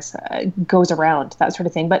cold virus goes around, that sort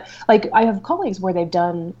of thing. But I have colleagues where they've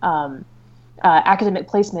done academic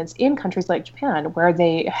placements in countries like Japan, where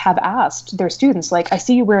they have asked their students, I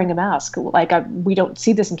see you wearing a mask. We don't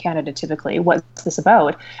see this in Canada typically. What's this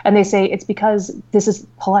about? And they say, it's because this is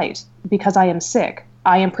polite, because I am sick.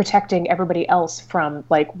 I am protecting everybody else from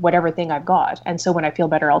whatever thing I've got. And so when I feel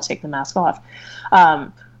better, I'll take the mask off.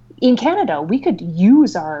 In Canada, we could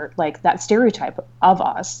use our that stereotype of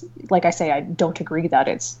us. Like I say, I don't agree that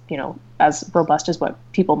it's, as robust as what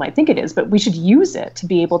people might think it is, but we should use it to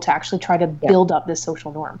be able to actually try to build up this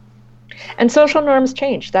social norm. And social norms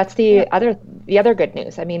change. That's the other good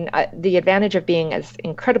news. I mean, the advantage of being as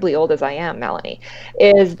incredibly old as I am, Melanie,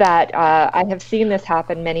 is that I have seen this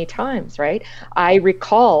happen many times, right? I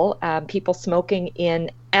recall people smoking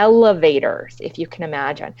in elevators, if you can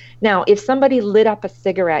imagine. Now, if somebody lit up a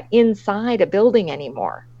cigarette inside a building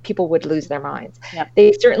anymore, people would lose their minds. Yep.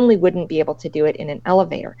 They certainly wouldn't be able to do it in an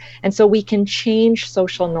elevator. And so we can change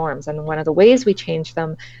social norms. And one of the ways we change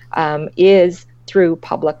them is through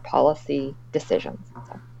public policy decisions.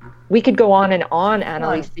 So we could go on and on,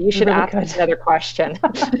 Annalise. So you should ask another question.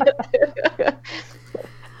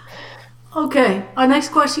 Okay, our next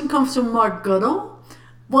question comes from Mark Goodall.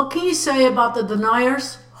 What can you say about the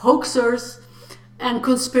deniers, hoaxers, and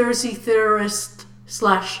conspiracy theorists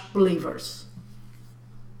 / believers?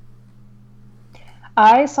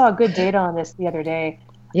 I saw good data on this the other day.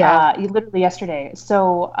 Literally yesterday.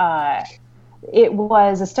 So it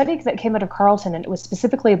was a study that came out of Carleton, and it was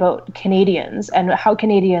specifically about Canadians and how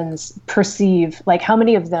Canadians perceive, how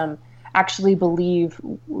many of them actually believe.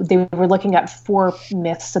 They were looking at 4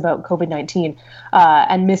 myths about COVID-19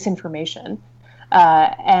 and misinformation,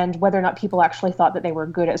 and whether or not people actually thought that they were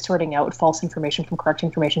good at sorting out false information from correct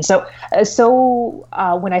information. So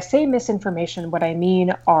when I say misinformation, what I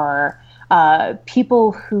mean are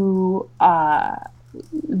people who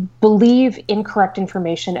believe incorrect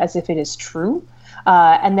information as if it is true.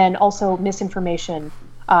 And then also misinformation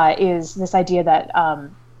is this idea that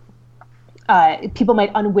people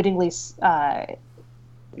might unwittingly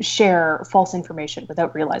share false information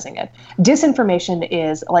without realizing it. Disinformation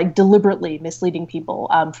is deliberately misleading people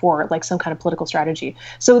for some kind of political strategy.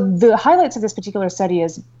 So the highlights of this particular study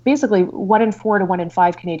is basically 1 in 4 to 1 in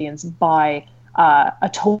 5 Canadians buy a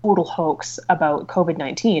total hoax about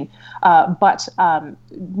COVID-19, but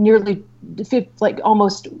nearly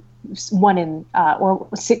almost 1 in or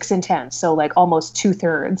 6 in 10, so almost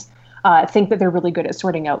 2/3 think that they're really good at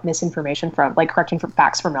sorting out misinformation from correcting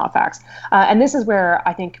facts from not facts. And this is where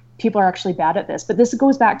I think people are actually bad at this, but this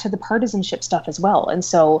goes back to the partisanship stuff as well. And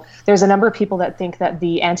so there's a number of people that think that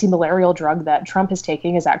the anti-malarial drug that Trump is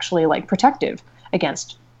taking is actually protective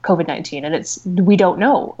against COVID-19, and we don't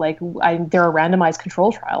know. There are randomized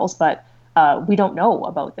control trials, but we don't know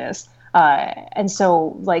about this. And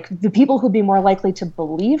so, like, the people who'd be more likely to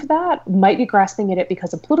believe that might be grasping at it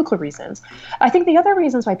because of political reasons. I think the other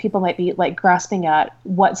reasons why people might be, like, grasping at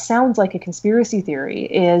what sounds like a conspiracy theory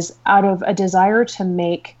is out of a desire to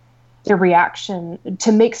make their reaction,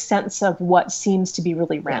 to make sense of what seems to be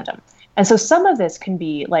really random. And so some of this can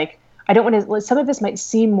be, like, some of this might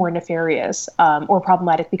seem more nefarious or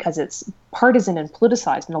problematic because it's partisan and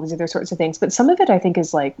politicized and all these other sorts of things. But some of it, I think,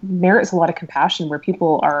 is like merits a lot of compassion, where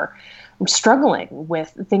people are struggling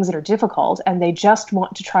with things that are difficult and they just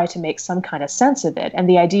want to try to make some kind of sense of it. And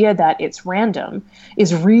the idea that it's random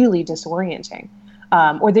is really disorienting.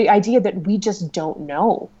 Or the idea that we just don't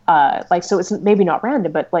know. So it's maybe not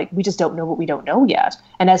random, but like we just don't know what we don't know yet.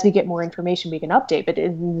 And as we get more information, we can update. But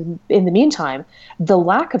in the meantime, the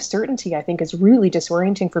lack of certainty, I think, is really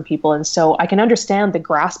disorienting for people. And so I can understand the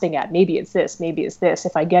grasping at maybe it's this, maybe it's this.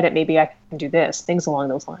 If I get it, maybe I can do this. Things along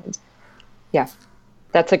those lines. Yeah,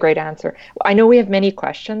 that's a great answer. I know we have many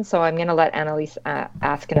questions, so I'm going to let Annalise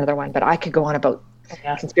ask another one. But I could go on about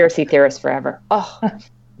conspiracy theorists forever. Oh,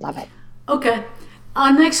 love it. Okay.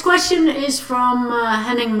 Our next question is from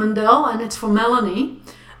Henning Mundell, and it's for Melanie.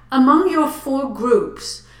 Among your 4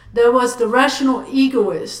 groups, there was the rational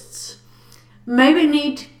egoists. Maybe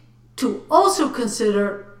need to also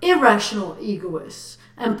consider irrational egoists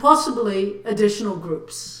and possibly additional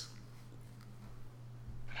groups.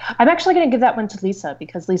 I'm actually going to give that one to Lisa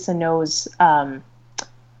because Lisa knows how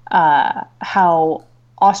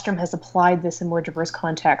Ostrom has applied this in more diverse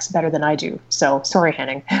contexts better than I do. So sorry,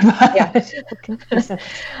 Henning.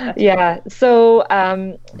 Yeah. So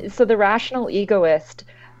the rational egoist,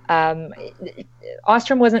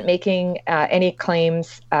 Ostrom wasn't making any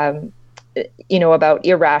claims, about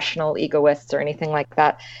irrational egoists or anything like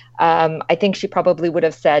that. I think she probably would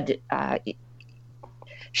have said,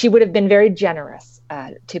 she would have been very generous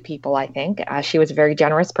to people, I think. She was a very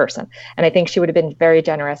generous person. And I think she would have been very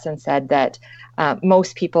generous and said that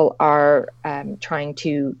most people are trying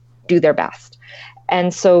to do their best.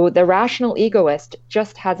 And so the rational egoist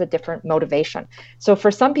just has a different motivation. So for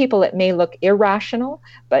some people, it may look irrational,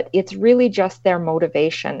 but it's really just their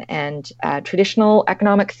motivation. And traditional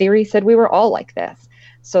economic theory said we were all like this.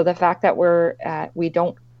 So the fact that we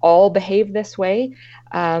don't all behave this way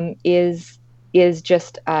is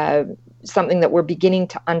just something that we're beginning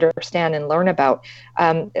to understand and learn about.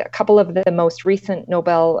 A couple of the most recent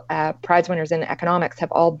Nobel Prize winners in economics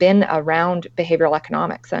have all been around behavioral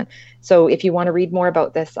economics. And so if you want to read more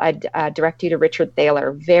about this, I'd direct you to Richard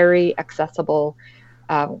Thaler. Very accessible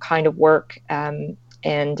kind of work, and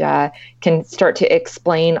can start to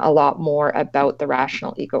explain a lot more about the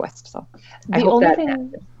rational egoist. So the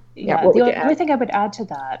only thing I would add to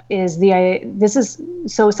that is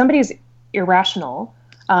somebody's irrational,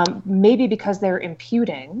 maybe because they're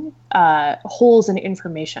imputing holes in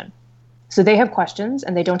information. So they have questions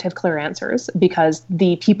and they don't have clear answers because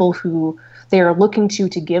the people who they are looking to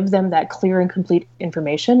give them that clear and complete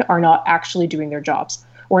information are not actually doing their jobs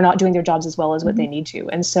or not doing their jobs as well as what they need to.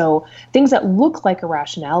 And so things that look like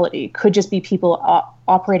irrationality could just be people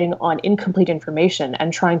operating on incomplete information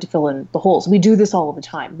and trying to fill in the holes. We do this all of the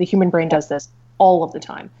time. The human brain does this all of the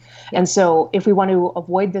time. And so if we want to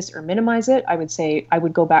avoid this or minimize it, I would say I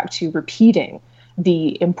would go back to repeating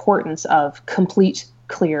the importance of complete,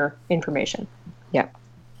 clear information. Yeah.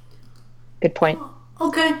 Good point.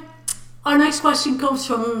 Okay. Our next question comes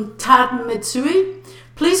from Tad Mitsui.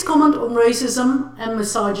 Please comment on racism and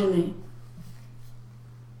misogyny.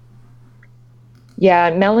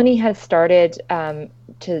 Yeah, Melanie has started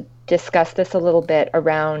to discuss this a little bit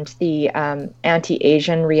around the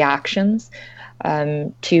anti-Asian reactions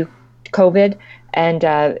to COVID,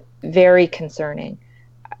 and very concerning.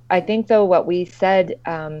 I think, though, what we said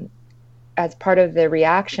as part of the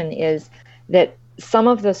reaction is that some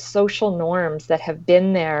of the social norms that have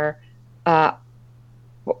been there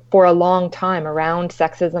for a long time around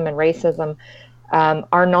sexism and racism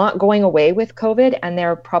are not going away with COVID, and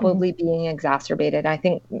they're probably being exacerbated. I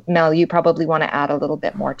think, Mel, you probably want to add a little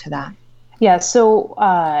bit more to that. Yeah, so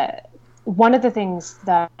one of the things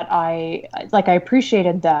that I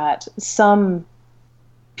appreciated that some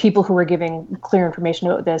people who were giving clear information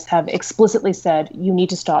about this have explicitly said, you need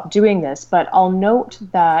to stop doing this. But I'll note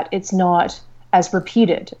that it's not as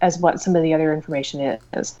repeated as what some of the other information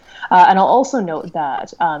is. And I'll also note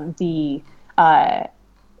that the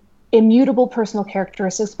immutable personal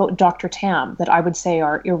characteristics about Dr. Tam that I would say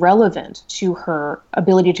are irrelevant to her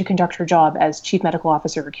ability to conduct her job as Chief Medical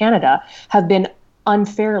Officer for Canada have been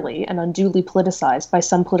unfairly and unduly politicized by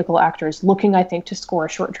some political actors looking, I think, to score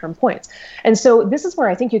short-term points. And so this is where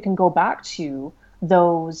I think you can go back to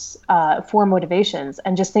those four motivations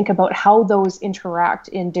and just think about how those interact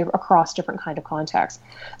across different kind of contexts.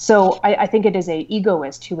 So I think it is a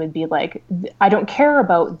egoist who would be like, I don't care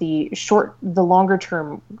about the longer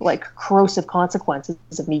term, like corrosive consequences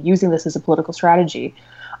of me using this as a political strategy.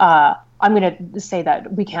 I'm going to say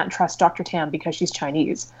that we can't trust Dr. Tam because she's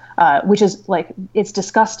Chinese, which is like, it's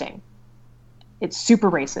disgusting. It's super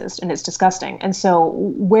racist and it's disgusting. And so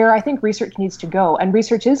where I think research needs to go, and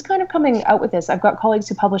research is kind of coming out with this. I've got colleagues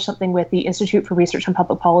who published something with the Institute for Research on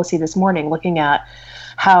Public Policy this morning, looking at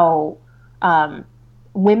how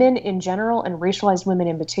women in general and racialized women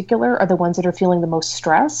in particular are the ones that are feeling the most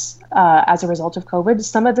stress as a result of COVID.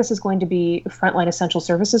 Some of this is going to be frontline essential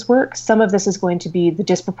services work. Some of this is going to be the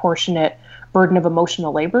disproportionate burden of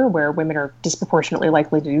emotional labor, where women are disproportionately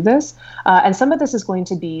likely to do this. And some of this is going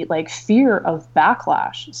to be like fear of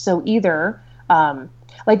backlash. So either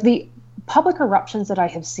like the public eruptions that I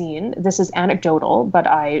have seen, this is anecdotal, but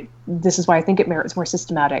this is why I think it merits more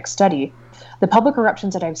systematic study. The public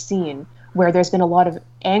eruptions that I've seen where there's been a lot of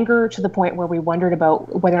anger to the point where we wondered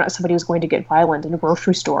about whether or not somebody was going to get violent in a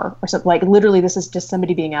grocery store or something. Like literally, this is just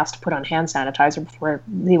somebody being asked to put on hand sanitizer before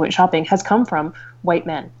they went shopping, has come from white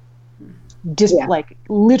men. Like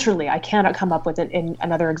literally, I cannot come up with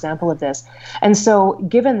another example of this. And so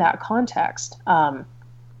given that context, I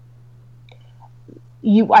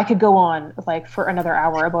could go on like for another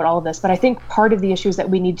hour about all of this, but I think part of the issue is that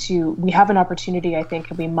we have an opportunity, I think,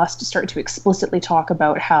 and we must start to explicitly talk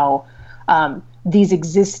about how these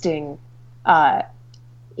existing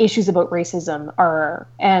issues about racism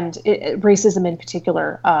racism in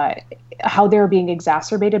particular, how they're being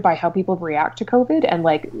exacerbated by how people react to COVID, and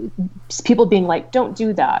like people being like, don't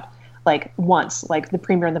do that. Like once, like the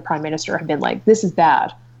premier and the prime minister have been like, this is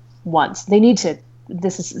bad once. They need to,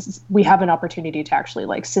 we have an opportunity to actually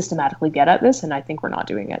like systematically get at this. And I think we're not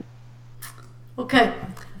doing it. Okay.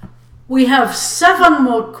 We have 7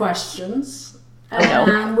 more questions.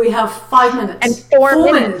 And we have 5 minutes. And 4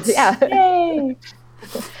 minutes. Yeah. Yay.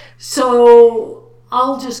 So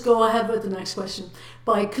I'll just go ahead with the next question.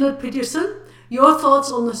 By Knut Peterson. Your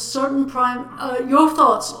thoughts on a certain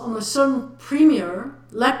premier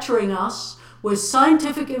lecturing us with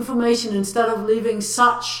scientific information instead of leaving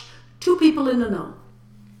such to people in the know.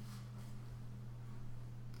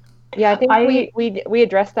 Yeah, I think we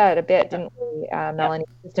addressed that a bit, didn't we, Melanie?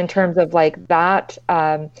 Just in terms of like that.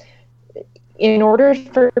 In order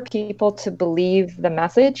for people to believe the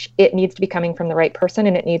message, it needs to be coming from the right person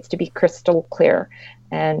and it needs to be crystal clear.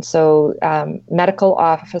 And so medical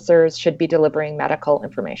officers should be delivering medical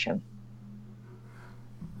information.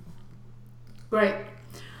 Great.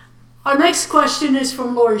 Our next question is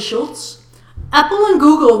from Laurie Schultz. Apple and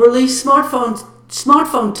Google released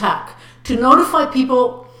smartphone tech to notify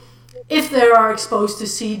people if they are exposed to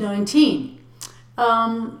C-19.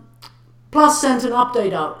 Plus sent an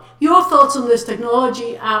update out. Your thoughts on this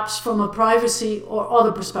technology, apps from a privacy or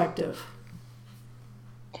other perspective?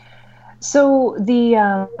 So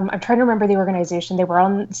I'm trying to remember the organization. They were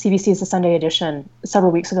on CBC's The Sunday Edition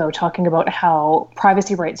several weeks ago talking about how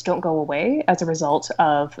privacy rights don't go away as a result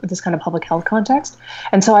of this kind of public health context.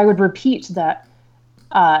 And so I would repeat that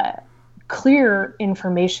clear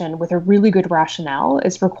information with a really good rationale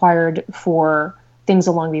is required for things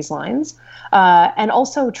along these lines. And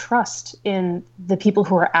also trust in the people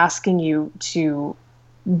who are asking you to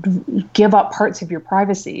give up parts of your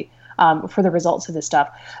privacy for the results of this stuff.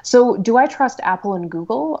 So do I trust Apple and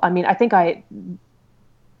Google? I mean, I think I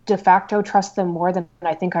de facto trust them more than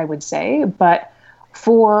I think I would say. But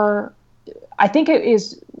I think it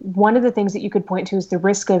is one of the things that you could point to is the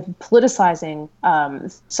risk of politicizing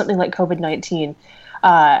something like COVID-19,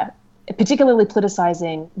 particularly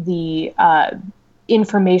politicizing the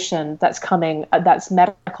information that's coming, that's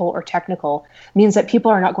medical or technical, means that people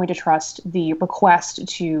are not going to trust the request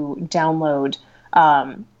to download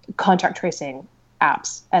contact tracing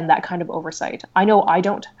apps and that kind of oversight. I know I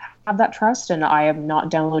don't have that trust and I am not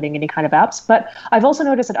downloading any kind of apps, but I've also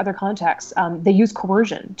noticed in other contexts, they use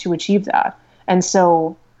coercion to achieve that. And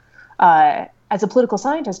so as a political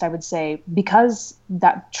scientist, I would say, because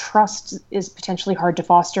that trust is potentially hard to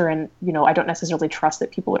foster and, I don't necessarily trust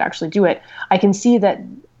that people would actually do it, I can see that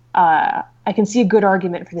I can see a good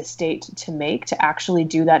argument for the state to make to actually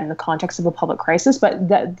do that in the context of a public crisis. But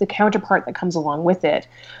the counterpart that comes along with it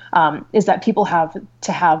is that people have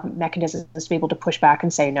to have mechanisms to be able to push back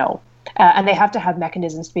and say no. And they have to have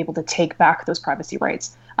mechanisms to be able to take back those privacy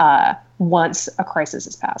rights once a crisis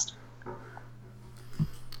is passed.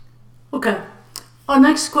 Okay. Our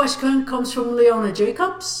next question comes from Leona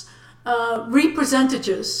Jacobs.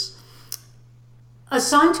 Representatives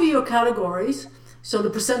assigned to your categories so the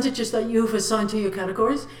percentages that you've assigned to your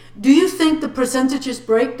categories, do you think the percentages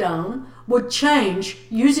breakdown would change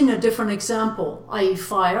using a different example, i.e.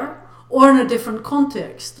 fire, or in a different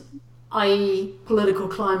context, i.e. political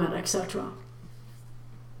climate, etc.?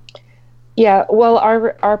 Yeah, well,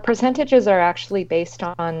 our percentages are actually based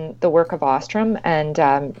on the work of Ostrom, and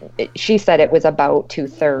she said it was about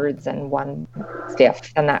 2/3 and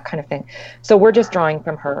 1/5 and that kind of thing. So we're just drawing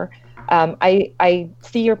from her. I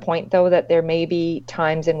see your point, though, that there may be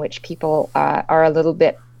times in which people are a little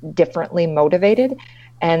bit differently motivated,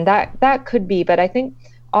 and that could be. But I think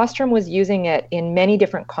Ostrom was using it in many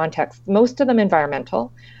different contexts, most of them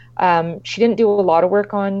environmental. She didn't do a lot of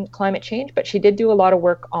work on climate change, but she did do a lot of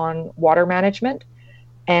work on water management.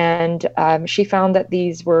 And she found that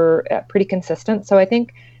these were pretty consistent. So I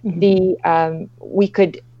think we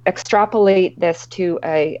could extrapolate this to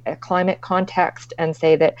a climate context and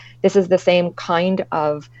say that this is the same kind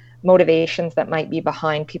of motivations that might be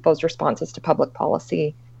behind people's responses to public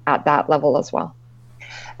policy at that level as well.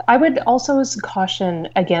 I would also caution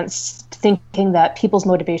against thinking that people's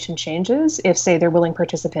motivation changes if, say, they're willing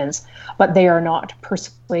participants, but they are not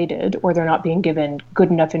persuaded or they're not being given good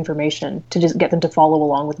enough information to just get them to follow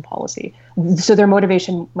along with the policy. So their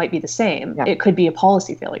motivation might be the same. Yeah. It could be a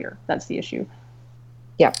policy failure. That's the issue.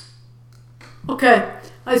 Yeah. Okay.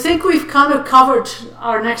 I think we've kind of covered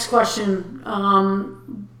our next question,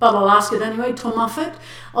 but I'll ask it anyway. Tom Moffat,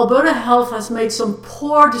 Alberta Health has made some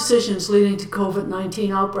poor decisions leading to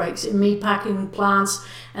COVID-19 outbreaks in meatpacking plants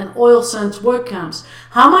and oil sands work camps.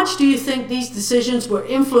 How much do you think these decisions were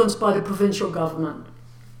influenced by the provincial government?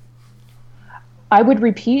 I would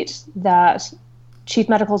repeat that chief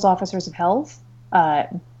medical officers of health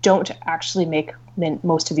don't actually make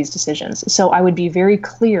most of these decisions. So I would be very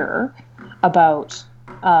clear about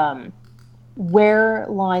where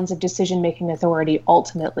lines of decision-making authority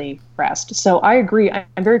ultimately rest. So I agree.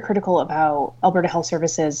 I'm very critical of how Alberta Health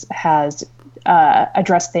Services has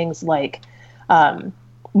addressed things like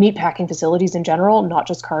meatpacking facilities in general, not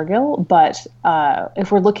just Cargill. But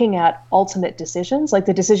if we're looking at ultimate decisions, like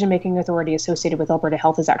the decision-making authority associated with Alberta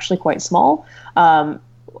Health is actually quite small.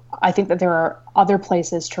 I think that there are other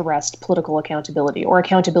places to rest political accountability or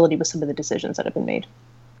accountability with some of the decisions that have been made.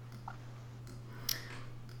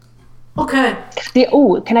 Okay.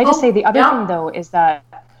 Can I just say the other thing, though, is that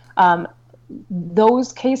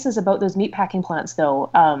those cases about those meatpacking plants, though,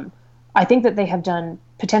 I think that they have done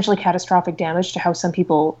potentially catastrophic damage to how some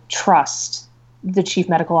people trust the chief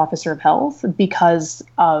medical officer of health because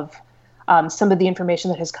of some of the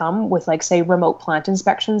information that has come with, like, say, remote plant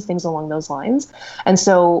inspections, things along those lines. And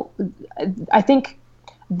so I think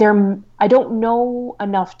I don't know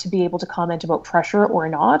enough to be able to comment about pressure or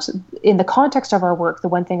not. In the context of our work, the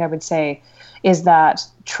one thing I would say is that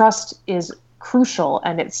trust is crucial,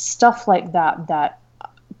 and it's stuff like that that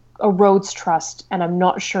erodes trust, and I'm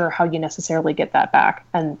not sure how you necessarily get that back.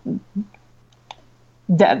 And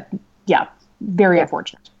that, very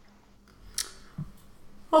unfortunate.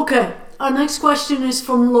 Okay, our next question is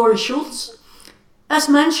from Laurie Schultz. As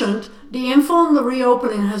mentioned, the info on the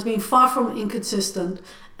reopening has been far from inconsistent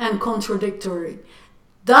and contradictory.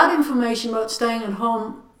 That information about staying at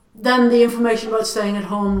home, then the information about staying at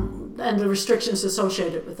home and the restrictions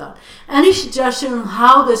associated with that. Any suggestion on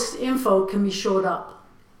how this info can be shored up?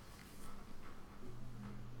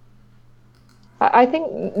 I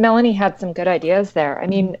think Melanie had some good ideas there. I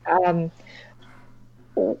mean,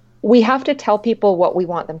 we have to tell people what we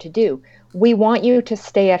want them to do. We want you to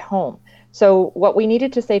stay at home. So what we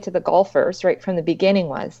needed to say to the golfers right from the beginning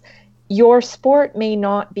was, your sport may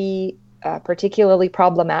not be particularly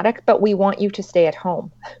problematic, but we want you to stay at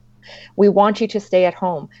home. We want you to stay at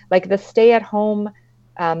home. Like, the stay at home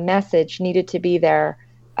message needed to be there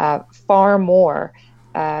far more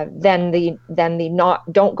than the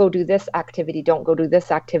not, don't go do this activity, don't go do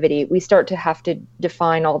this activity. We start to have to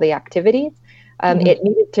define all the activities. It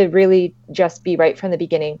needed to really just be right from the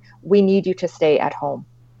beginning. We need you to stay at home.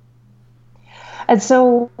 And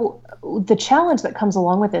so the challenge that comes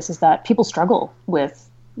along with this is that people struggle with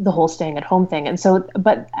the whole staying at home thing. And so,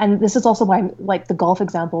 and this is also why, like, the golf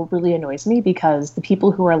example really annoys me, because the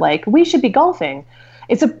people who are like, we should be golfing,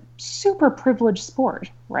 it's a super privileged sport,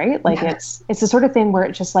 right? Like, it's the sort of thing where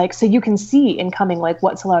it's just like, so you can see incoming, like,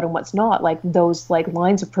 what's allowed and what's not, like those, like,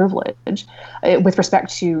 lines of privilege with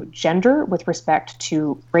respect to gender, with respect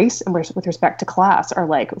to race, and with respect to class are,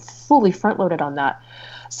 like, fully front loaded on that.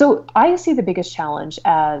 So I see the biggest challenge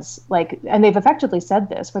as, like, and they've effectively said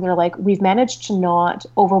this, where they're like, we've managed to not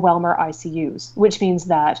overwhelm our ICUs, which means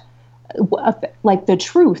that, like, the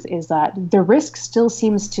truth is that the risk still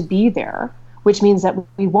seems to be there which means that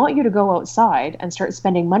we want you to go outside and start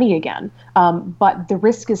spending money again, but the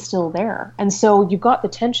risk is still there. And so you've got the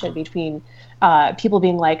tension between people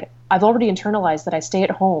being like, I've already internalized that I stay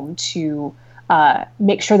at home to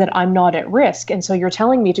make sure that I'm not at risk. And so you're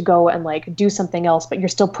telling me to go and like do something else, but you're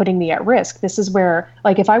still putting me at risk. This is where,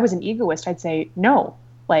 like, if I was an egoist, I'd say no.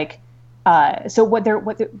 Like, so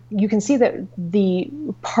you can see that the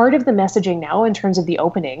part of the messaging now in terms of the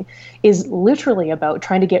opening is literally about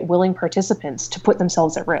trying to get willing participants to put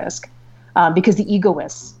themselves at risk, because the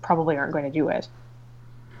egoists probably aren't going to do it.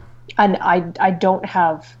 And I don't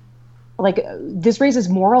have, like, this raises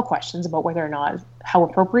moral questions about whether or not how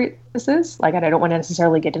appropriate this is. Like, and I don't want to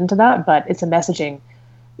necessarily get into that, but it's a messaging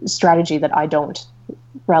strategy that I don't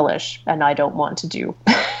relish and I don't want to do,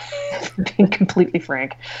 being completely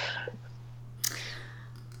frank.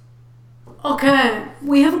 Okay,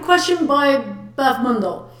 we have a question by Beth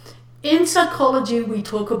Mundell. In psychology, we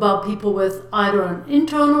talk about people with either an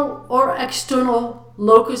internal or external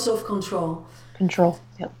locus of control. Control,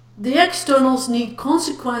 yeah. The externals need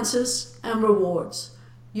consequences and rewards.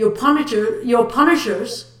 Your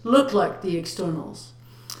punishers look like the externals.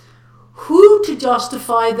 Who, to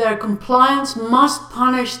justify their compliance, must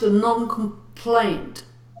punish the non-compliant?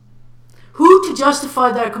 Who, to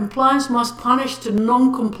justify their compliance, must punish the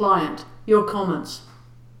non-compliant? Your comments.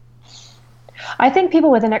 I think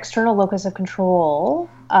people with an external locus of control.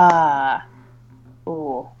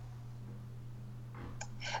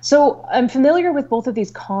 So I'm familiar with both of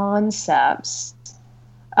these concepts.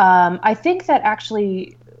 I think that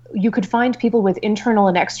actually you could find people with internal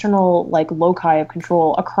and external, like, loci of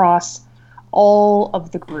control across all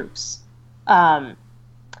of the groups.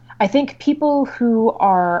 I think people who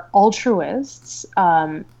are altruists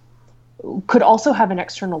could also have an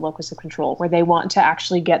external locus of control where they want to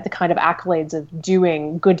actually get the kind of accolades of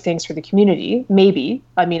doing good things for the community. Maybe.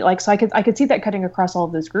 I mean, like, so I could see that cutting across all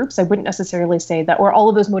of those groups. I wouldn't necessarily say that, or all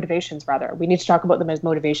of those motivations, rather. We need to talk about them as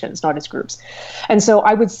motivations, not as groups. And so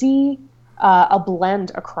I would see a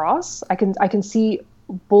blend across. I can see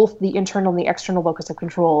both the internal and the external locus of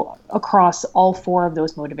control across all four of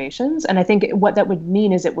those motivations. And I think what that would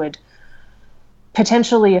mean is it would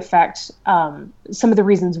potentially affect some of the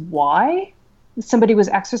reasons why somebody was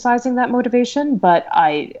exercising that motivation, but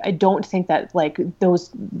I don't think that, like, those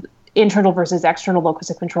internal versus external locus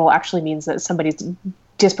of control actually means that somebody's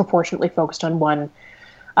disproportionately focused on one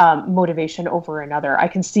motivation over another. I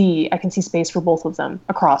can see space for both of them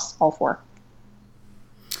across all four.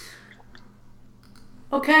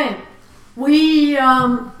 Okay,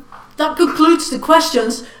 that concludes the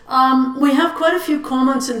questions. We have quite a few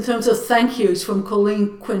comments in terms of thank yous from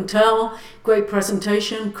Colleen Quintel. Great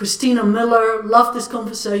presentation. Christina Miller, loved this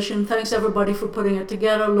conversation. Thanks everybody for putting it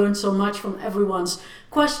together. Learned so much from everyone's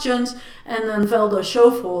questions. And then Velda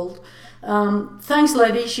Schofold. Thanks,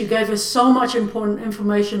 ladies. You gave us so much important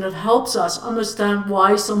information that helps us understand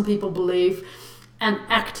why some people believe and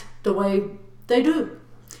act the way they do.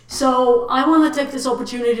 So I want to take this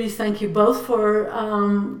opportunity to thank you both for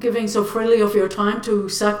giving so freely of your time to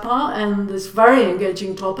SACPA and this very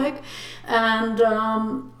engaging topic. And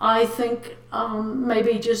I think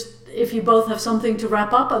maybe just if you both have something to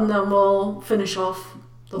wrap up, and then we'll finish off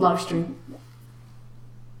the live stream.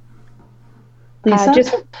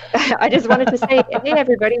 Lisa? I just wanted to say, hey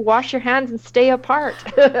everybody, wash your hands and stay apart.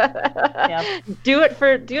 Yep. Do it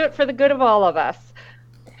for the good of all of us.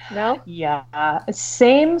 No? Yeah,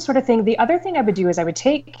 same sort of thing. The other thing I would do is I would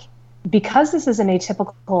take, because this is an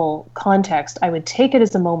atypical context, I would take it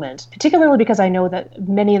as a moment, particularly because I know that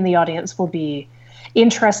many in the audience will be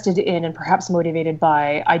interested in and perhaps motivated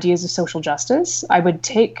by ideas of social justice. I would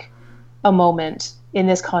take a moment in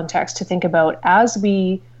this context to think about, as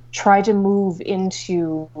we try to move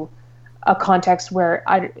into a context where,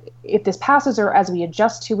 if this passes or as we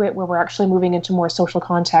adjust to it, where we're actually moving into more social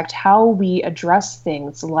contact, how we address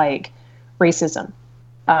things like racism,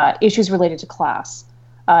 issues related to class,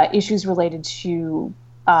 issues related to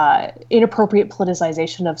inappropriate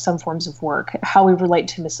politicization of some forms of work, how we relate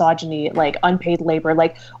to misogyny, like unpaid labor.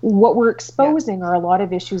 Like, what we're exposing are a lot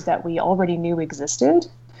of issues that we already knew existed.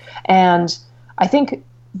 And I think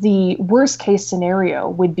the worst case scenario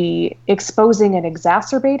would be exposing and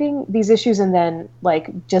exacerbating these issues and then, like,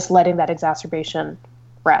 just letting that exacerbation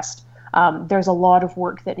rest. There's a lot of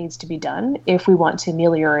work that needs to be done if we want to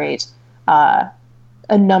ameliorate a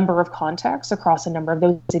number of contexts across a number of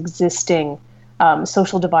those existing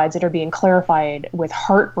social divides that are being clarified with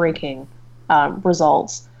heartbreaking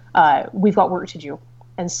results. We've got work to do.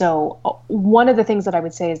 And so one of the things that I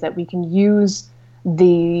would say is that we can use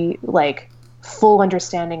the, like, full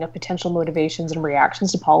understanding of potential motivations and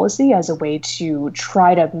reactions to policy as a way to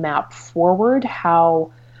try to map forward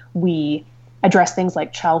how we address things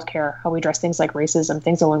like childcare, how we address things like racism,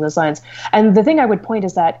 things along those lines. And the thing I would point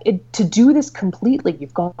is that to do this completely,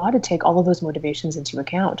 you've got to take all of those motivations into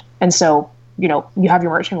account. And so, you have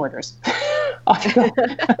your marching orders. Off you go.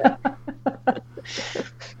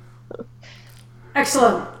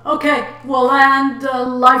 Excellent. Okay, we'll end the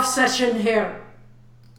live session here.